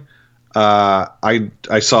Family, I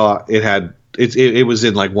saw it had it was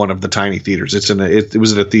in like one of the tiny theaters. It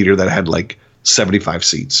was in a theater that had like 75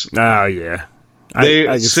 seats. Oh yeah,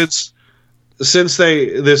 since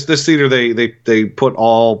this theater they put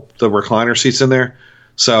all the recliner seats in there.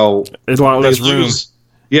 So there's a lot less room.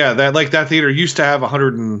 Yeah, that theater used to have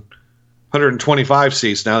 125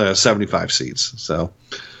 seats. Now they have 75 seats. So,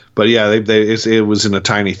 but yeah, it was in a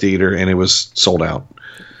tiny theater and it was sold out.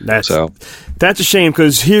 That's a shame,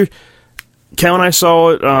 because here, Cal and I saw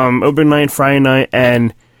it opening night, Friday night,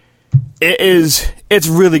 and it's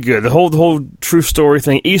really good. The whole true story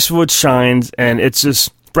thing. Eastwood shines, and it's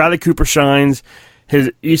just Bradley Cooper shines.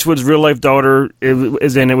 Eastwood's real life daughter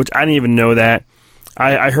is in it, which I didn't even know that.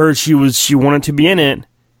 I heard she wanted to be in it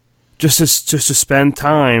just to spend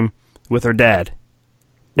time with her dad.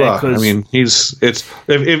 Well, I mean,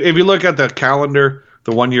 if you look at the calendar,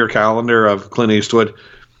 the 1 year calendar of Clint Eastwood,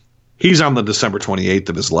 he's on the December 28th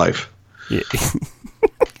of his life. Yeah.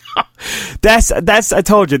 That's I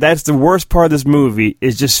told you, that's the worst part of this movie,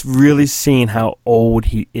 is just really seeing how old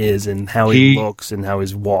he is and how he looks and how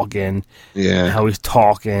he's walking, and how he's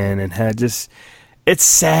talking, and how it's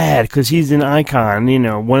sad, because he's an icon,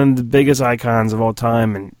 one of the biggest icons of all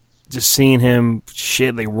time, and just seeing him,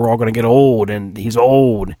 like, we're all going to get old, and he's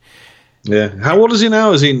old. Yeah. How old is he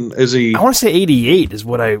now? Is he? I want to say 88 is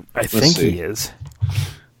what I think he is.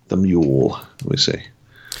 The Mule. Let me see.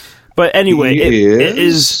 But anyway,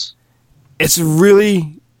 it's a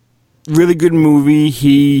really, really good movie.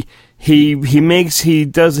 He's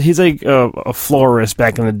like a florist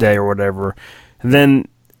back in the day or whatever. And then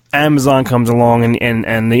Amazon comes along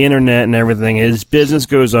and the internet and everything. His business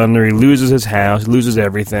goes under. He loses his house, loses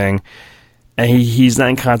everything, and he's not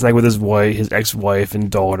in contact with his ex-wife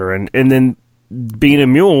and daughter. And then being a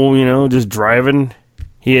mule, just driving.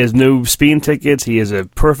 He has no speeding tickets. He has a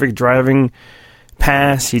perfect driving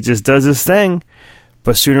pass. He just does his thing.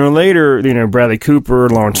 But sooner or later, Bradley Cooper,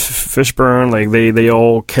 Lawrence Fishburne, like they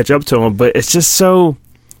all catch up to him. But it's just so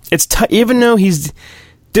even though he's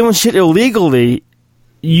doing shit illegally,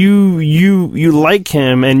 you like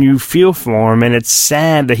him and you feel for him, and it's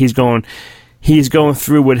sad that he's going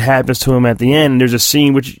through what happens to him at the end. There's a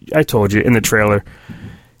scene which I told you in the trailer.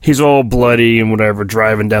 He's all bloody and whatever,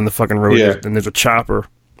 driving down the fucking road, and there's a chopper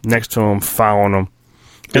next to him, following him.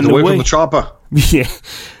 Get away from the chopper. Yeah,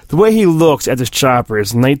 the way he looks at this chopper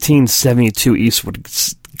is 1972 Eastwood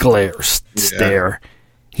stare.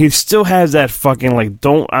 He still has that fucking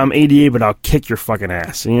I'm 88, but I'll kick your fucking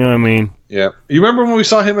ass. You know what I mean? Yeah. You remember when we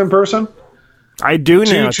saw him in person? I do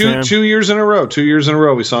now. 2 years in a row. 2 years in a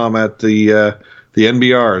row, we saw him at the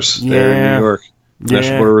NBRs there in New York.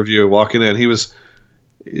 National Border Review. Walking in, he's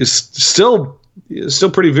still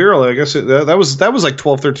pretty virile. I guess that was like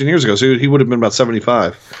 12, 13 years ago. So he would have been about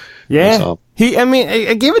 75. Yeah.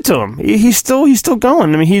 I gave it to him. He's still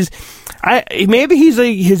going. I mean, his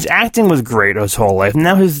acting was great his whole life.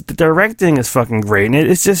 Now his directing is fucking great, and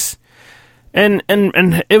it's just. And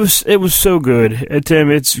it was so good, Tim.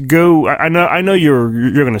 I know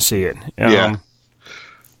you're gonna see it. Yeah.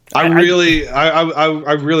 I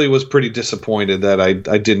really was pretty disappointed that I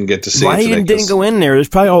didn't get to see it. Why you didn't go in there? There's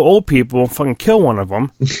probably all old people. Fucking kill one of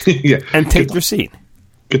them. And take their seat.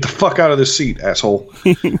 Get the fuck out of the seat, asshole.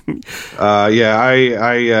 I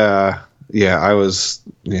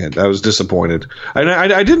was disappointed.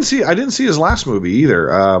 I didn't see his last movie either.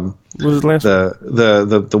 What was his last?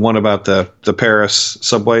 The one about the Paris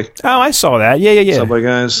subway. Oh, I saw that. Yeah. Subway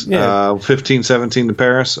guys. 1517 to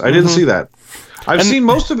Paris. I didn't see that. I've seen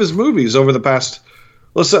most of his movies over the past.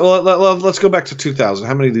 Let's go back to 2000.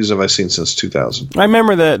 How many of these have I seen since 2000? I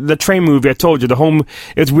remember the train movie. I told you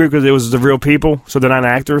it's weird because it was the real people, so they're not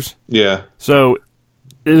actors. Yeah. So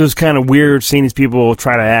it was kind of weird seeing these people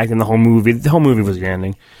try to act in the whole movie. The whole movie was the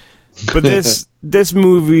ending. But this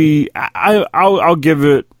movie, I'll give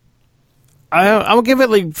it. I'll give it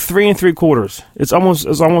like 3 3/4. It's almost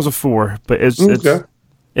a 4, but it's okay.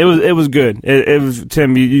 It was good. It was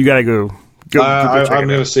Tim. You gotta go. I'm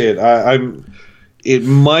gonna see it. It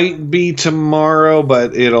might be tomorrow,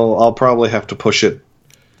 but I'll probably have to push it.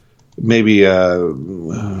 Maybe I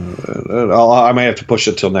may have to push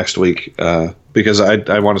it till next week because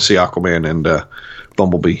I want to see Aquaman and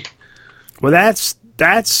Bumblebee. Well, that's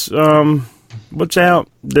what's out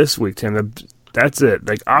this week, Tim. That's it.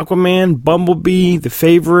 Like Aquaman, Bumblebee, The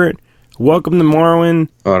Favorite, Welcome to Marwen.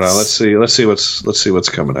 Oh no, let's see what's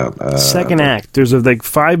coming out. Second act. There's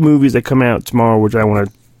 5 movies that come out tomorrow, which I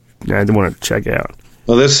want to check out.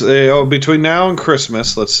 Well, this between now and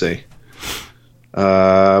Christmas, let's see. We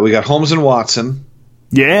got Holmes and Watson.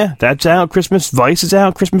 Yeah, that's out. Christmas. Vice is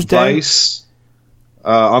out. Christmas Day. Vice.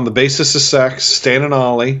 On the Basis of Sex. Stan and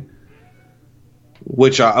Ollie.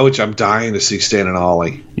 Which I'm dying to see Stan and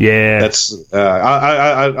Ollie. Yeah, that's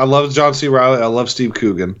I love John C. Reilly. I love Steve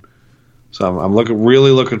Coogan. So I'm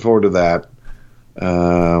really looking forward to that.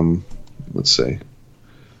 Let's see.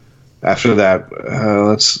 After that,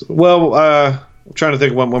 I'm trying to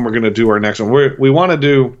think when we're going to do our next one. We want to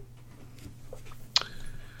do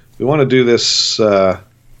this. Okay,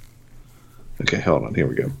 hold on. Here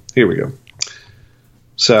we go.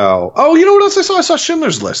 So, you know what else I saw? I saw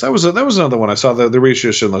Schindler's List. That was another one. I saw the reissue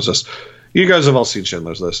of Schindler's List. You guys have all seen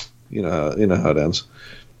Schindler's List. You know how it ends.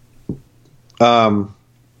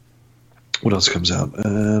 What else comes out?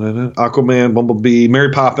 Aquaman, Bumblebee, Mary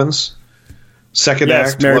Poppins, second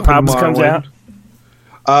act. Mary Poppins comes out.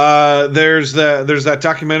 There's that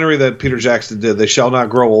documentary that Peter Jackson did, They Shall Not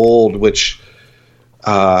Grow Old, which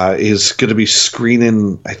is going to be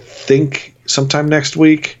screening, I think, sometime next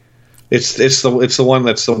week. It's the one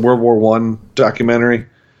that's the World War I documentary,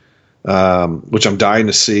 which I'm dying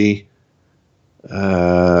to see.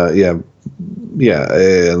 And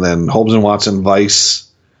then Holmes and Watson, Vice,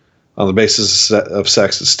 on the Basis of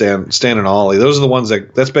Sex, Stan and Ollie. Those are the ones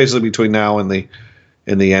that's basically between now and the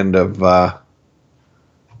end of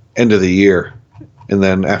the year. And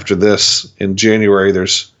then after this, in January,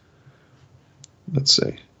 there's, let's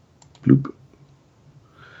see, bloop.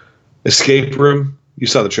 Escape Room. You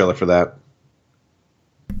saw the trailer for that.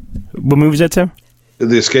 What movie is that, Tim?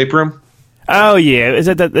 The Escape Room. Oh yeah, is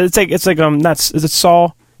that? It's like not. Is it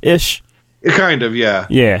Saw-ish? Kind of, yeah.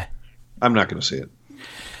 Yeah. I'm not going to see it.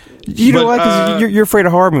 You know what? Because you're afraid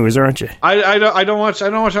of horror movies, aren't you? I don't watch.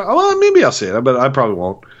 Well, maybe I'll see it, but I probably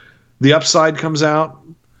won't. The Upside comes out.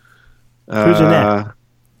 Who's in that?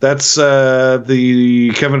 That's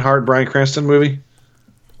the Kevin Hart, Bryan Cranston movie,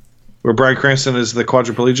 where Bryan Cranston is the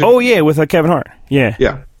quadriplegic. Oh yeah, with Kevin Hart. Yeah.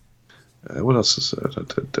 Yeah. What else is?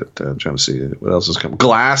 I'm trying to see what else is coming.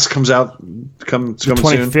 Glass comes out. Coming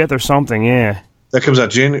 25th soon. Or something. Yeah. That comes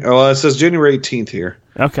out January. Well, it says January 18th here.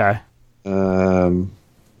 Okay.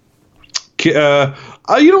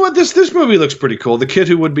 You know what? This movie looks pretty cool. The Kid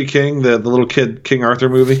Who Would Be King, the little kid King Arthur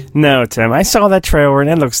movie. No, Tim, I saw that trailer and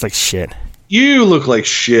it looks like shit. You look like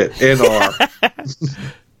shit and are.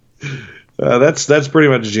 That's pretty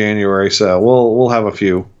much January, so we'll have a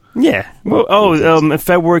few. Yeah. Well, in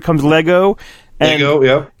February comes Lego. Lego,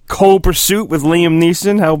 yep. Cold Pursuit with Liam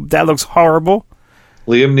Neeson. How that looks horrible.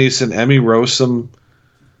 Liam Neeson, Emmy Rossum,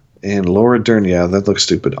 and Laura Dern. Yeah, that looks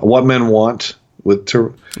stupid. What Men Want with.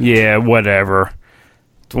 Yeah, whatever.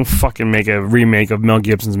 Don't fucking make a remake of Mel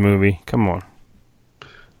Gibson's movie. Come on.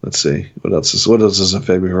 Let's see what else is in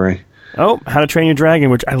February. Oh, How to Train Your Dragon,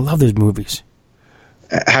 which I love those movies.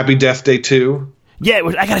 Happy Death Day 2. Yeah,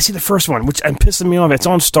 I gotta see the first one, which I'm pissing me off. It's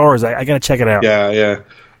on Stars. I gotta check it out. Yeah.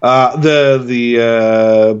 The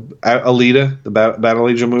Alita, the Battle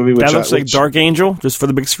Angel movie. That looks like Dark Angel, just for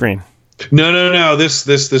the big screen. No. This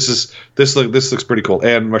looks pretty cool.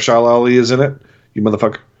 And Mahershala Ali is in it. You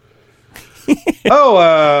motherfucker.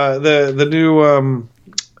 The new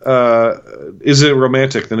Is It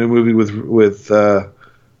Romantic? The new movie with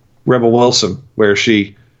Rebel Wilson, where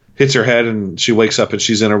she hits her head and she wakes up and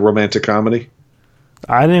she's in a romantic comedy.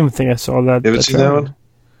 I didn't even think I saw that. You haven't seen that one?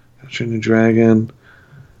 Train Your Dragon.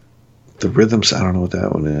 The Rhythms, I don't know what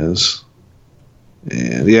that one is.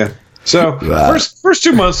 And yeah. So first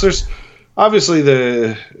 2 months, there's obviously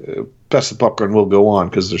the Pass the Popcorn will go on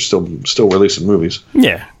because they're still releasing movies.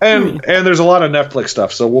 Yeah. And there's a lot of Netflix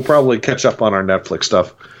stuff, so we'll probably catch up on our Netflix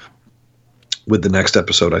stuff with the next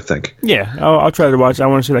episode, I think. Yeah, I'll try to watch. I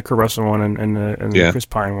want to see that Kurt Russell one and the Chris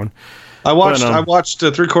Pine one. I watched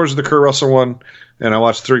 3/4 of the Kurt Russell one, and I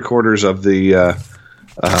watched 3/4 of the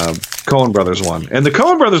Coen Brothers one. And the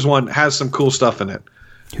Coen Brothers one has some cool stuff in it.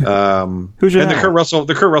 Who's your and the Kurt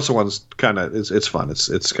Russell one's kind of it's fun.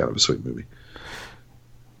 It's kind of a sweet movie.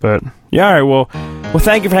 But yeah, all right. Well,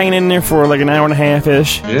 thank you for hanging in there for like an hour and a half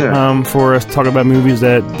ish. Yeah. For us to talk about movies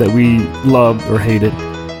that we loved or hated.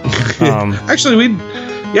 Actually,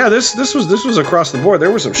 this was across the board.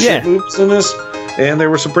 There were some shit movies in this, and there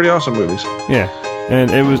were some pretty awesome movies. Yeah, and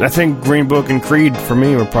it was. I think Green Book and Creed for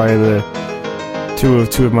me were probably the two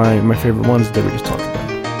of my favorite ones that we just talked about.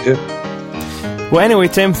 Yeah. Well, anyway,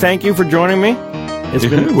 Tim, thank you for joining me. It's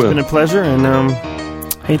been a pleasure. And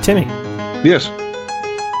hey, Timmy. Yes.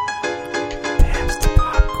 Pass the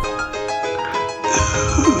popcorn.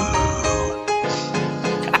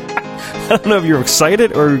 I don't know if you're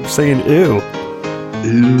excited or saying ew.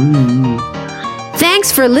 Ooh.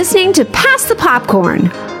 Thanks for listening to Pass the Popcorn.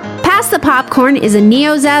 Pass the Popcorn is a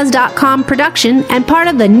Neozaz.com production and part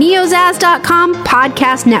of the Neozaz.com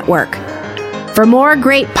podcast network. For more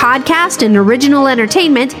great podcast and original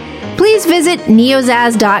entertainment, please visit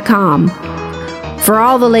Neozaz.com. For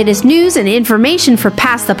all the latest news and information for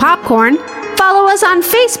Pass the Popcorn, follow us on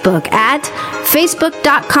Facebook at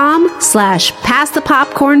facebook.com/Pass the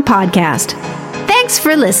Popcorn Podcast. Thanks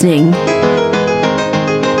for listening.